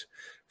doing it,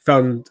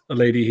 found a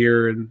lady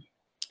here in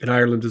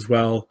Ireland as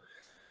well.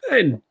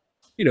 And,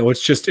 you know,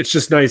 it's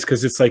just nice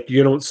because it's like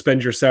you don't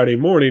spend your Saturday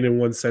morning in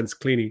one sense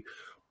cleaning.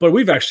 But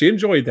we've actually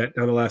enjoyed that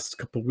now the last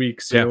couple of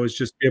weeks. You know, it's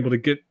just be able to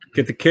get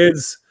the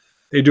kids.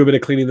 They do a bit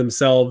of cleaning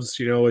themselves.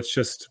 You know, it's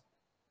just,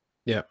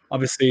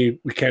 obviously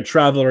we can't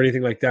travel or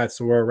anything like that,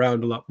 so we're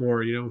around a lot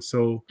more. You know,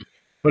 so,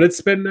 but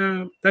it's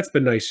been that's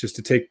been nice just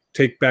to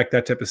take back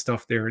that type of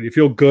stuff there, and you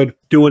feel good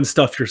doing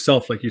stuff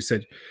yourself, like you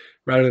said,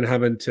 rather than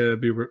having to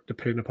be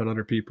dependent upon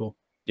other people.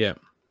 Yeah.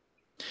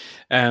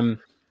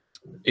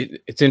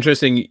 It's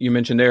interesting you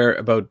mentioned there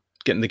about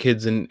getting the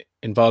kids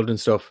involved in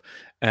stuff.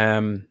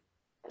 I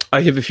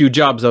have a few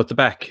jobs out the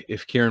back.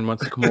 If Kieran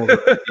wants to come over,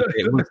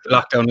 once the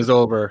lockdown is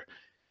over,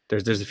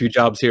 there's a few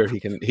jobs here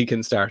he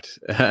can start.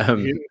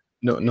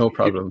 No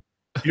problem.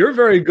 You're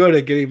very good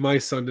at getting my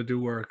son to do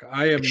work.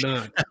 I am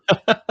not.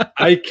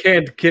 I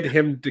can't get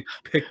him to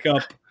pick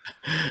up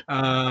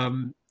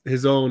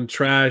his own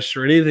trash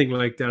or anything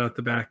like that out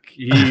the back.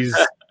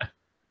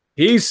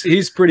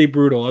 He's pretty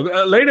brutal.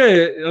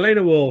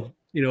 Elena will,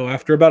 you know,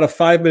 after about a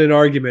 5-minute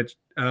argument,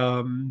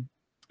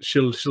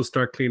 she'll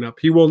start cleaning up.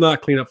 He will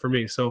not clean up for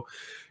me. So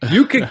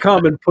you can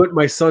come and put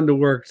my son to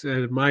work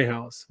at my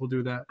house. We'll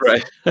do that.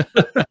 Right.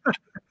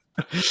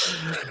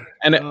 So.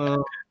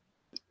 And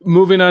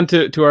moving on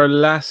to our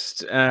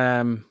last,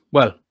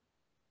 well,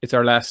 it's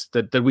our last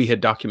that we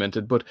had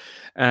documented, but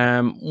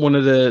one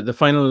of the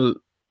final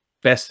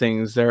best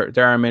things, there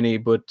are many,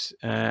 but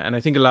and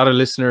I think a lot of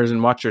listeners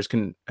and watchers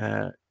can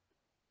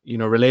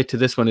relate to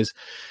this one, is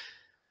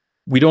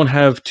we don't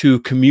have to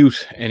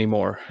commute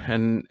anymore,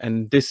 and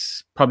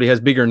this probably has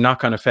bigger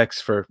knock-on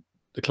effects for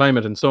the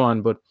climate and so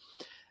on. But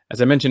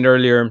as I mentioned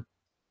earlier,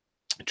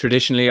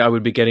 traditionally I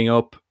would be getting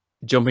up,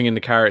 jumping in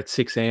the car at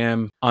 6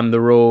 a.m. on the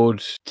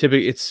road.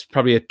 Typically it's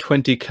probably a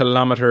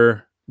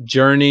 20-kilometer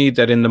journey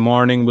that in the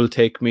morning will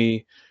take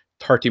me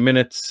 30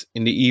 minutes.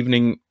 In the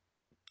evening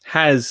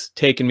has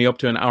taken me up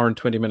to an hour and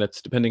 20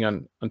 minutes depending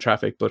on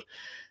traffic. But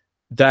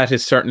that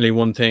is certainly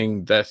one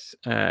thing that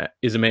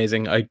is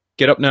amazing. I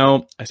get up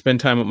now, I spend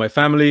time with my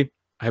family,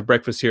 I have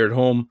breakfast here at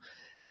home,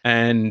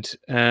 and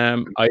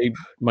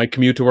my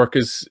commute to work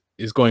is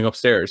going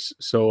upstairs.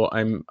 So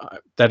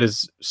that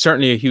is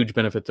certainly a huge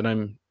benefit that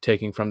I'm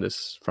taking from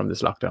this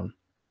lockdown.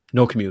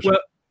 No commute.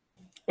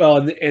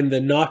 Well, and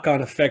the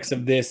knock-on effects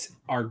of this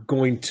are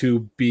going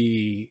to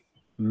be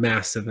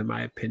massive, in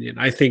my opinion.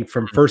 I think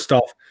from first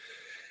off,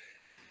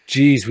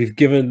 geez, we've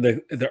given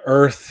the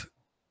Earth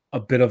a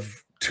bit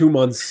of 2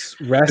 months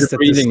rest at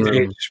this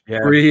stage.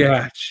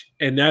 Yeah.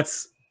 And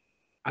that's,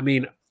 I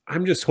mean,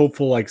 I'm just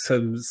hopeful like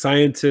some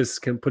scientists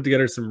can put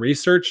together some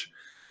research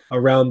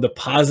around the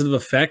positive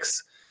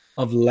effects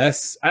of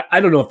less. I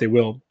don't know if they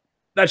will.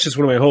 That's just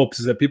one of my hopes,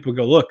 is that people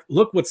go,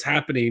 look what's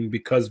happening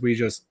because we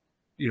just,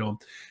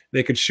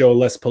 they could show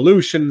less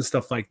pollution and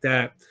stuff like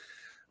that.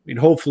 I mean,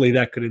 hopefully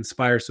that could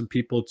inspire some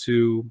people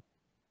to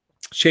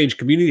change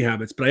community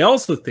habits. But I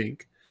also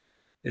think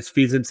this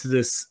feeds into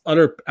this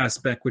other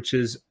aspect, which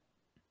is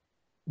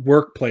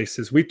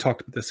workplaces. We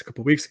talked about this a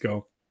couple of weeks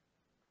ago,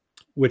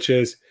 which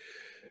is,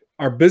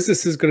 our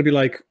business is going to be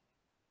like,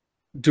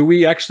 do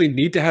we actually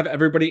need to have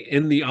everybody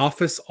in the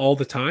office all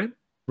the time?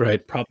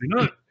 Right. Probably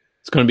not.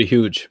 It's going to be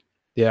huge.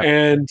 Yeah.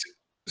 And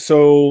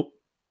so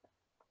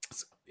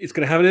it's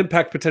going to have an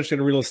impact potentially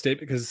on real estate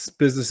because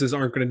businesses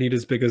aren't going to need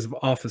as big as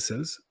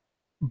offices,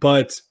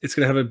 but it's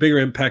going to have a bigger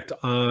impact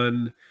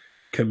on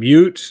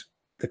commute,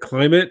 the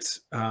climate,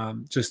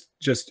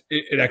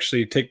 it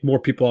actually take more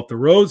people off the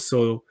roads.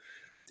 So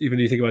even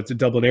if you think about the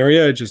Dublin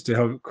area, just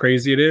how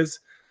crazy it is,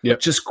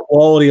 just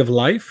quality of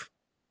life.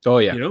 Oh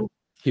yeah.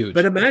 Huge.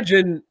 But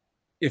imagine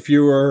if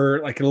you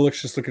were like,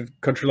 let's just look at a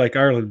country like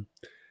Ireland.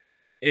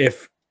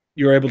 If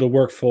you're able to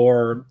work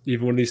for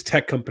even one of these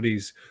tech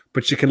companies,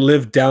 but you can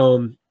live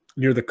down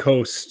near the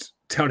coast,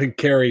 down in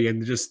Kerry,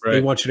 and just they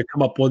want you to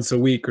come up once a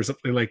week or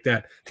something like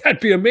that.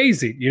 That'd be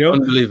amazing,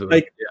 Unbelievable.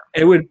 Like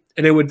it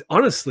would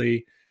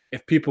honestly,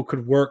 if people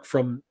could work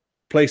from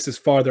places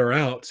farther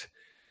out,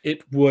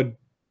 it would,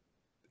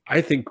 I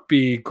think,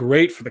 be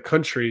great for the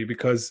country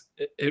because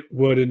it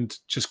wouldn't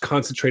just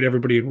concentrate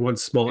everybody in one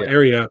small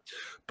area,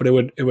 but it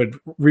would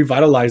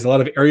revitalize a lot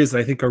of areas that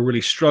I think are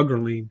really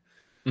struggling.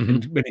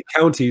 In many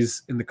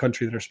counties in the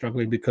country that are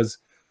struggling because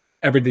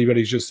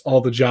everybody's just,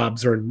 all the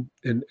jobs are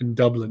in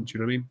Dublin. Do you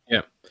know what I mean?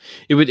 Yeah.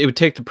 It would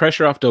take the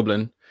pressure off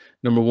Dublin,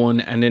 number one.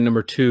 And then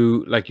number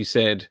two, like you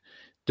said,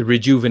 the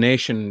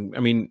rejuvenation. I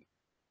mean,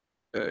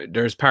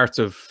 there's parts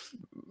of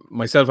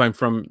myself, I'm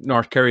from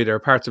North Kerry. There are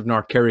parts of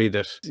North Kerry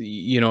that,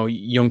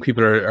 young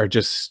people are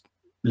just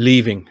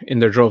leaving in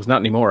their droves, not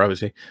anymore,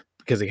 obviously,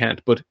 because they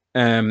can't, but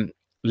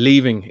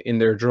leaving in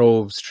their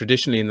droves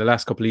traditionally in the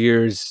last couple of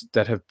years,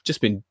 that have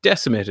just been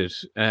decimated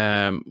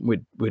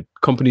with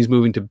companies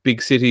moving to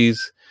big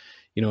cities,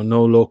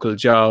 no local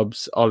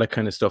jobs, all that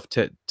kind of stuff.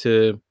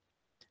 To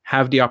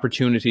have the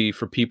opportunity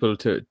for people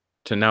to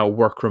now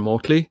work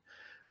remotely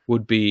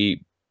would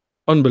be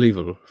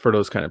unbelievable for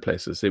those kind of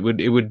places. It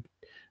would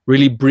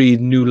really breathe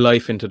new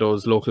life into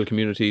those local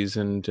communities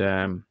and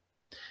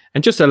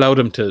just allow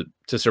them to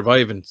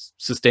survive and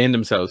sustain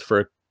themselves for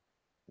a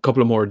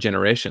couple of more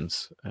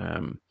generations,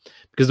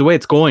 because the way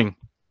it's going,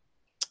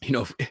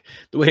 the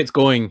way it's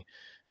going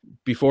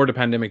before the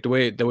pandemic, the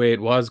way it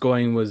was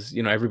going was,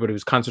 everybody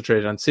was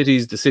concentrated on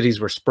cities. The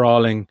cities were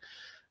sprawling,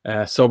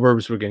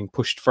 suburbs were getting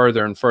pushed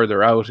further and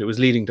further out. It was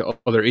leading to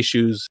other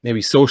issues,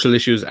 maybe social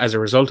issues as a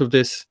result of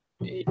this.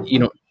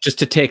 Just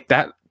to take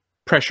that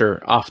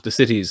pressure off the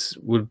cities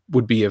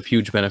would be of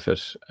huge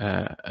benefit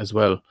as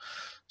well.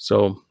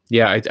 So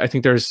yeah, I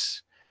think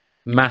there's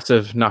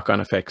massive knock-on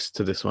effects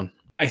to this one.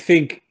 I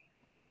think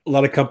a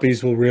lot of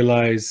companies will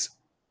realize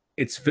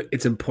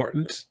it's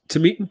important to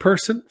meet in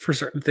person for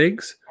certain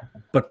things,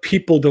 but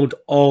people don't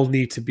all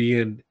need to be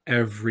in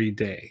every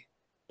day.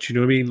 Do you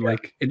know what I mean?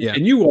 Like, and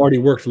you already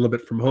worked a little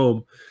bit from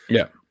home.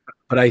 Yeah.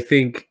 But I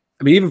think,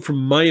 even from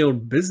my own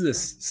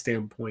business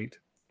standpoint,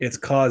 it's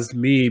caused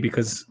me,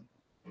 because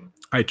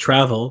I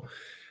travel,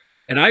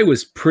 and I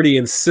was pretty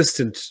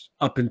insistent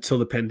up until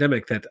the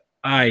pandemic that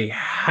I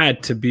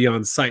had to be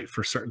on site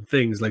for certain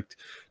things, like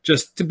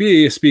just to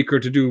be a speaker,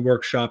 to do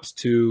workshops,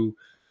 to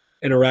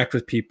interact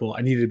with people,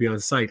 I needed to be on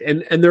site.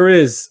 And there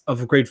is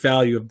of great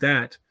value of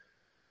that.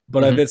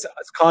 But it's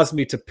caused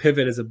me to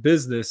pivot as a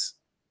business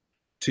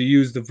to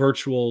use the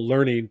virtual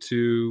learning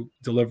to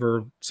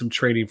deliver some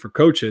training for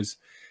coaches.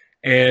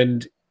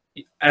 And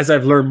as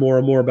I've learned more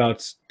and more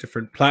about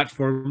different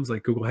platforms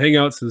like Google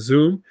Hangouts and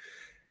Zoom,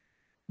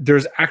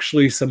 there's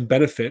actually some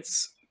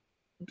benefits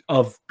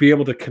of being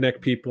able to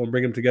connect people and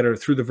bring them together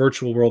through the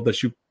virtual world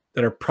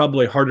that are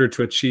probably harder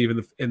to achieve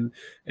in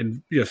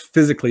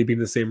physically being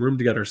in the same room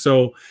together.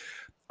 So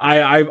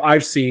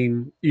I've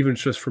seen, even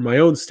just from my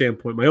own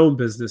standpoint, my own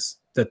business,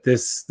 that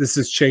this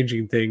is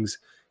changing things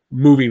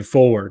moving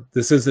forward.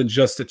 This isn't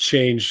just a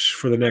change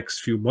for the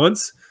next few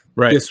months.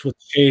 Right. This will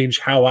change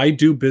how I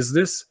do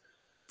business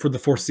for the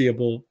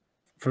foreseeable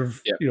for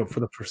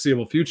the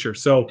foreseeable future.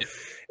 So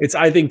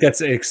I think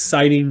that's an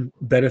exciting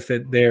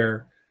benefit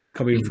there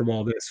coming from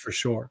all this, for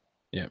sure.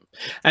 Yeah.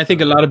 I think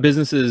a lot of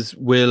businesses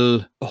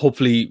will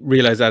hopefully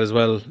realize that as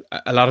well.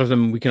 A lot of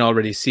them, we can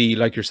already see,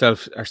 like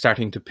yourself, are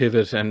starting to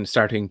pivot and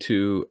starting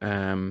to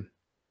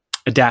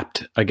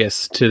adapt, I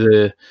guess,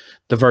 to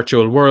the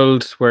virtual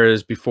world,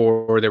 whereas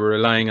before they were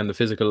relying on the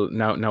physical.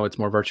 Now it's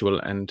more virtual,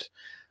 and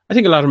I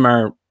think a lot of them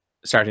are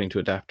starting to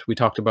adapt. We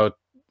talked about,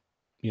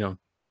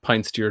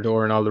 pints to your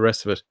door and all the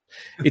rest of it.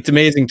 It's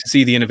amazing to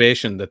see the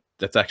innovation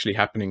that's actually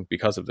happening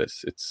because of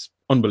this. It's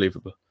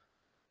unbelievable.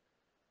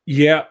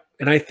 Yeah,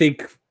 and I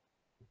think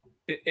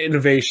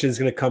innovation is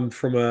going to come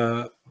from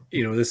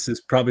this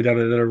is probably down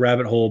another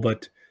rabbit hole,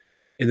 but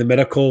in the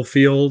medical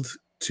field,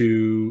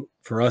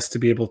 for us to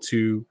be able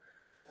to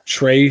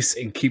trace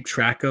and keep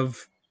track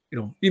of,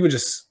 even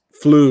just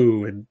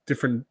flu and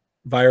different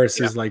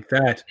viruses like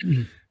that,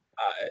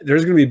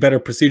 there's going to be better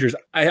procedures.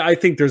 I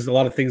think there's a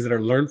lot of things that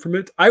are learned from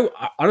it. I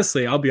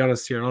honestly, I'll be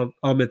honest here, and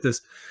I'll admit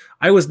this,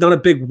 I was not a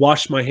big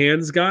wash my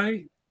hands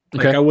guy.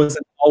 Like I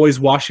wasn't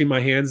always washing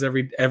my hands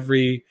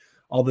every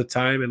all the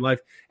time in life.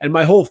 And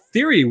my whole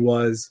theory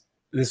was,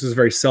 and this was a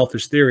very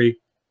selfish theory,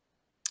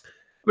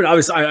 but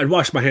obviously I'd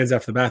wash my hands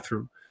after the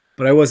bathroom,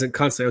 but I wasn't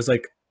constantly. I was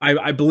like,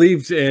 I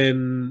believed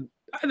in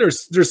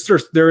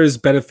there is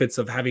benefits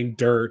of having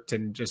dirt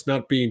and just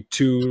not being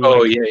too.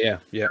 Oh, like,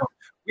 yeah.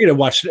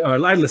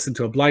 I listened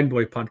to a Blind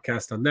Boy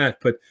podcast on that,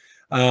 but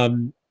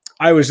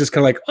I was just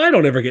kind of like, I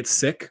don't ever get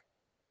sick.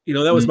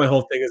 That was my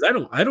whole thing, is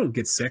I don't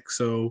get sick.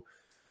 So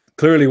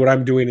clearly what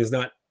I'm doing is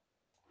not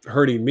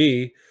hurting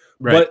me.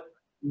 Right. But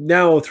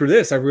now through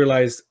this, I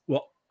realized,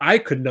 well, I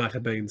could not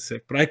have been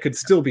sick, but I could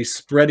still be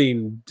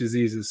spreading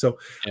diseases. So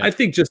I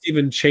think just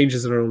even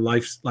changes in our own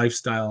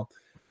lifestyle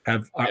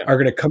are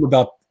going to come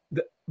about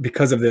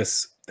because of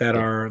this that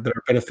are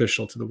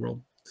beneficial to the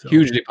world. So.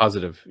 Hugely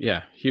positive.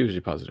 Yeah, hugely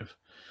positive.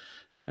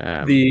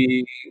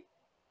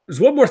 There's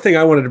one more thing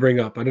I wanted to bring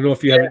up. I don't know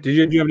if you have. Do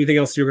you have anything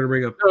else you're going to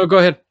bring up? No, go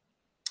ahead.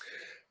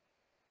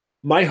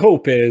 My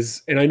hope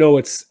is, and I know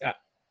it's,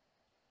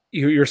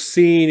 you're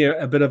seeing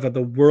a bit of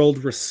the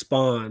world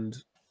respond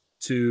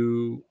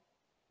to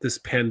this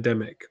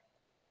pandemic,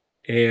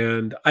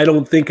 and I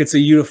don't think it's a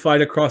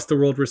unified across the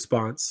world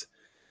response.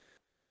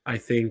 I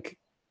think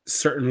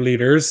certain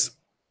leaders,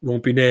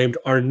 won't be named,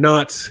 are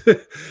not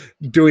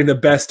doing the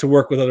best to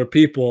work with other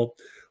people,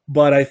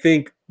 but I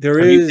think Have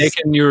you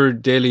taken your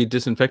daily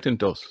disinfectant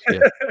dose? Yeah.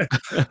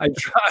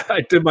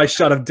 I did my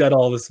shot of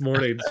Dettol this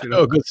morning.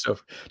 Oh, good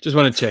stuff. Just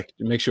want to check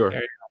to make sure.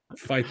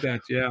 Fight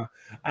that, yeah.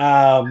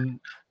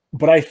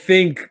 But I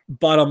think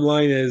bottom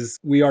line is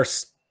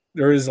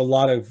there is a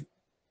lot of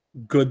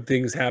good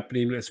things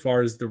happening as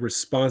far as the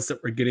response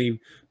that we're getting,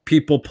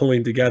 people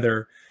pulling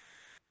together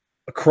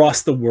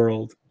across the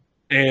world.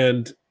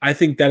 And I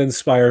think that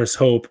inspires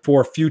hope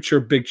for future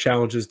big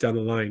challenges down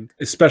the line,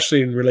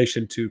 especially in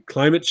relation to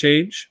climate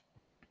change,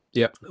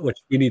 which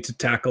we need to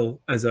tackle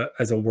as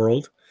a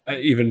world,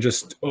 even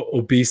just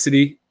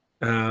obesity,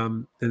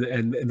 and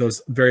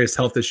those various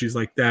health issues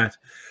like that.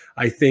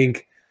 I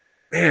think,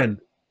 man,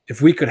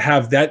 if we could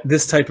have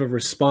this type of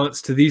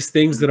response to these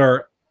things that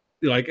are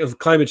like of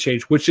climate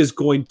change, which is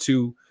going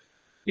to,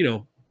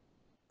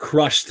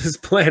 crush this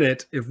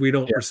planet if we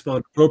don't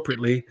respond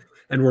appropriately,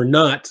 and we're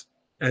not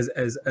as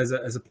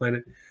a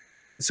planet.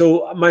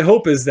 So my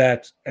hope is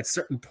that at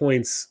certain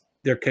points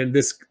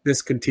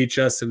this can teach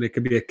us, and it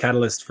can be a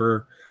catalyst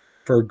for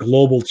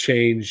global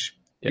change,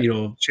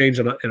 change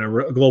in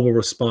a global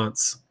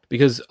response.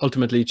 Because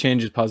ultimately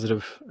change is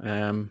positive.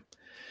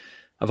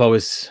 I've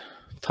always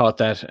thought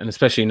that, and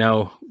especially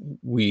now,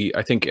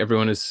 I think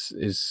everyone is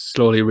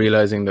slowly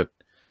realizing that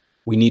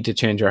we need to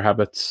change our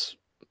habits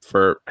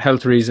for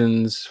health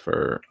reasons,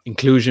 for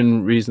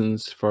inclusion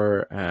reasons,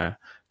 for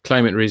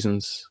climate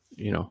reasons.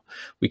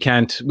 We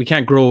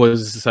can't grow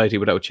as a society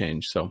without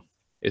change. So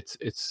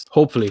it's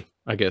hopefully,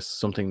 I guess,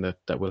 something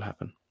that will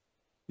happen.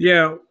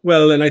 Yeah,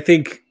 well, and I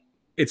think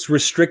it's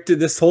restricted.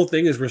 This whole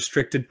thing has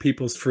restricted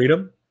people's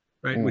freedom,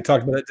 right? We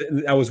talked about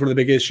it. That was one of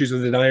the big issues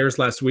with deniers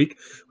last week.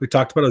 We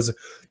talked about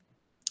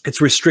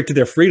it's restricted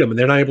their freedom, and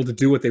they're not able to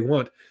do what they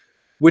want,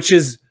 which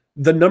is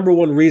the number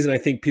one reason I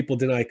think people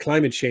deny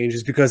climate change,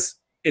 is because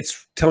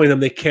it's telling them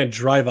they can't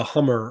drive a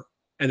Hummer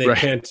and they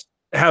can't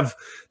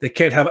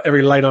can't have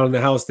every light on in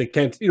the house. They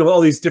can't,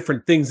 all these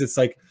different things. It's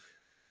like,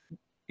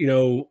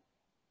 you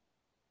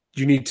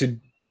need to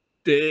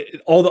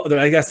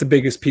I guess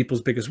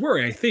people's biggest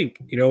worry, I think,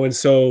 and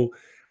so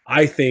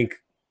I think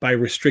by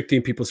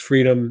restricting people's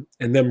freedom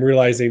and them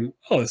realizing,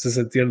 oh, this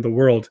isn't the end of the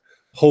world,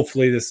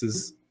 hopefully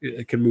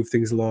it can move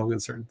things along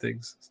and certain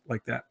things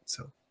like that.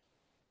 So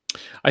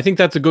I think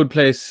that's a good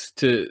place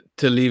to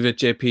leave it,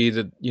 JP,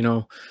 that,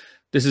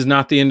 this is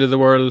not the end of the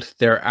world.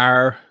 There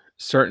are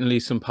certainly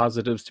some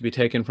positives to be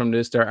taken from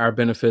this. There are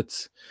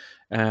benefits.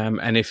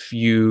 And if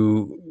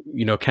you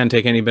can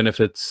take any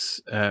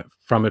benefits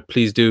from it,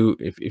 please do.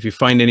 If you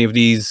find any of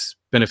these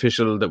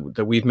beneficial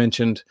that we've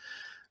mentioned,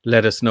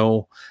 let us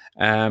know.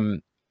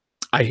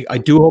 I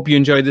do hope you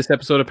enjoyed this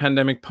episode of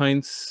Pandemic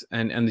Pints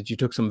and that you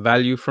took some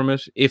value from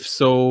it. If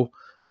so,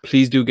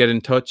 please do get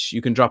in touch.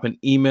 You can drop an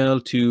email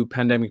to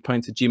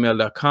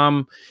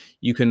pandemicpints@gmail.com.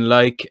 You can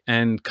like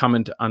and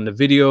comment on the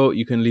video.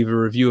 You can leave a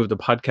review of the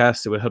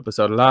podcast. It will help us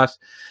out a lot.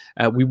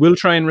 We will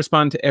try and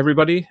respond to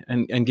everybody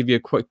and give you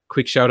a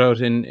quick shout out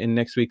in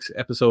next week's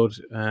episode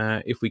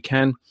if we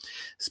can.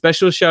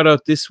 Special shout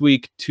out this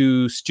week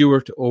to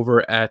Stuart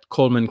over at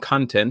Coleman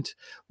Content.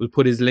 We'll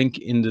put his link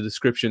in the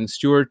description.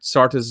 Stuart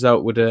sorted us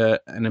out with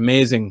an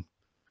amazing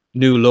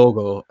new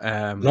logo.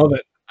 Love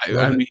it.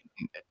 I mean,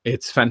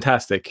 it's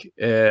fantastic.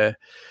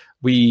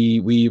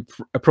 We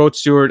approached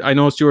Stuart. I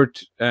know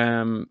Stuart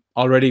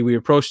already. We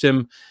approached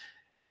him.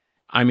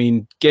 I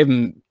mean, gave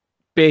him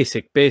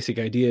basic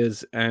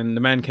ideas, and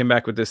the man came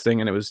back with this thing,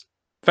 and it was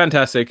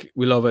fantastic.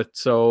 We love it.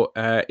 So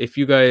if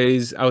you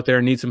guys out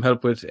there need some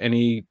help with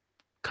any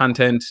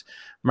content,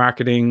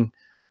 marketing,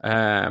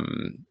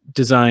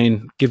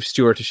 design, give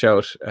Stuart a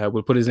shout.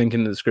 We'll put his link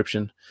in the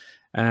description.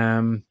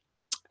 And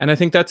I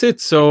think that's it.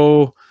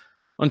 So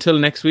until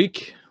next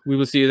week, we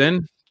will see you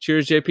then.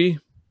 Cheers, JP.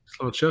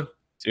 Sláinte.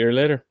 See you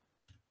later.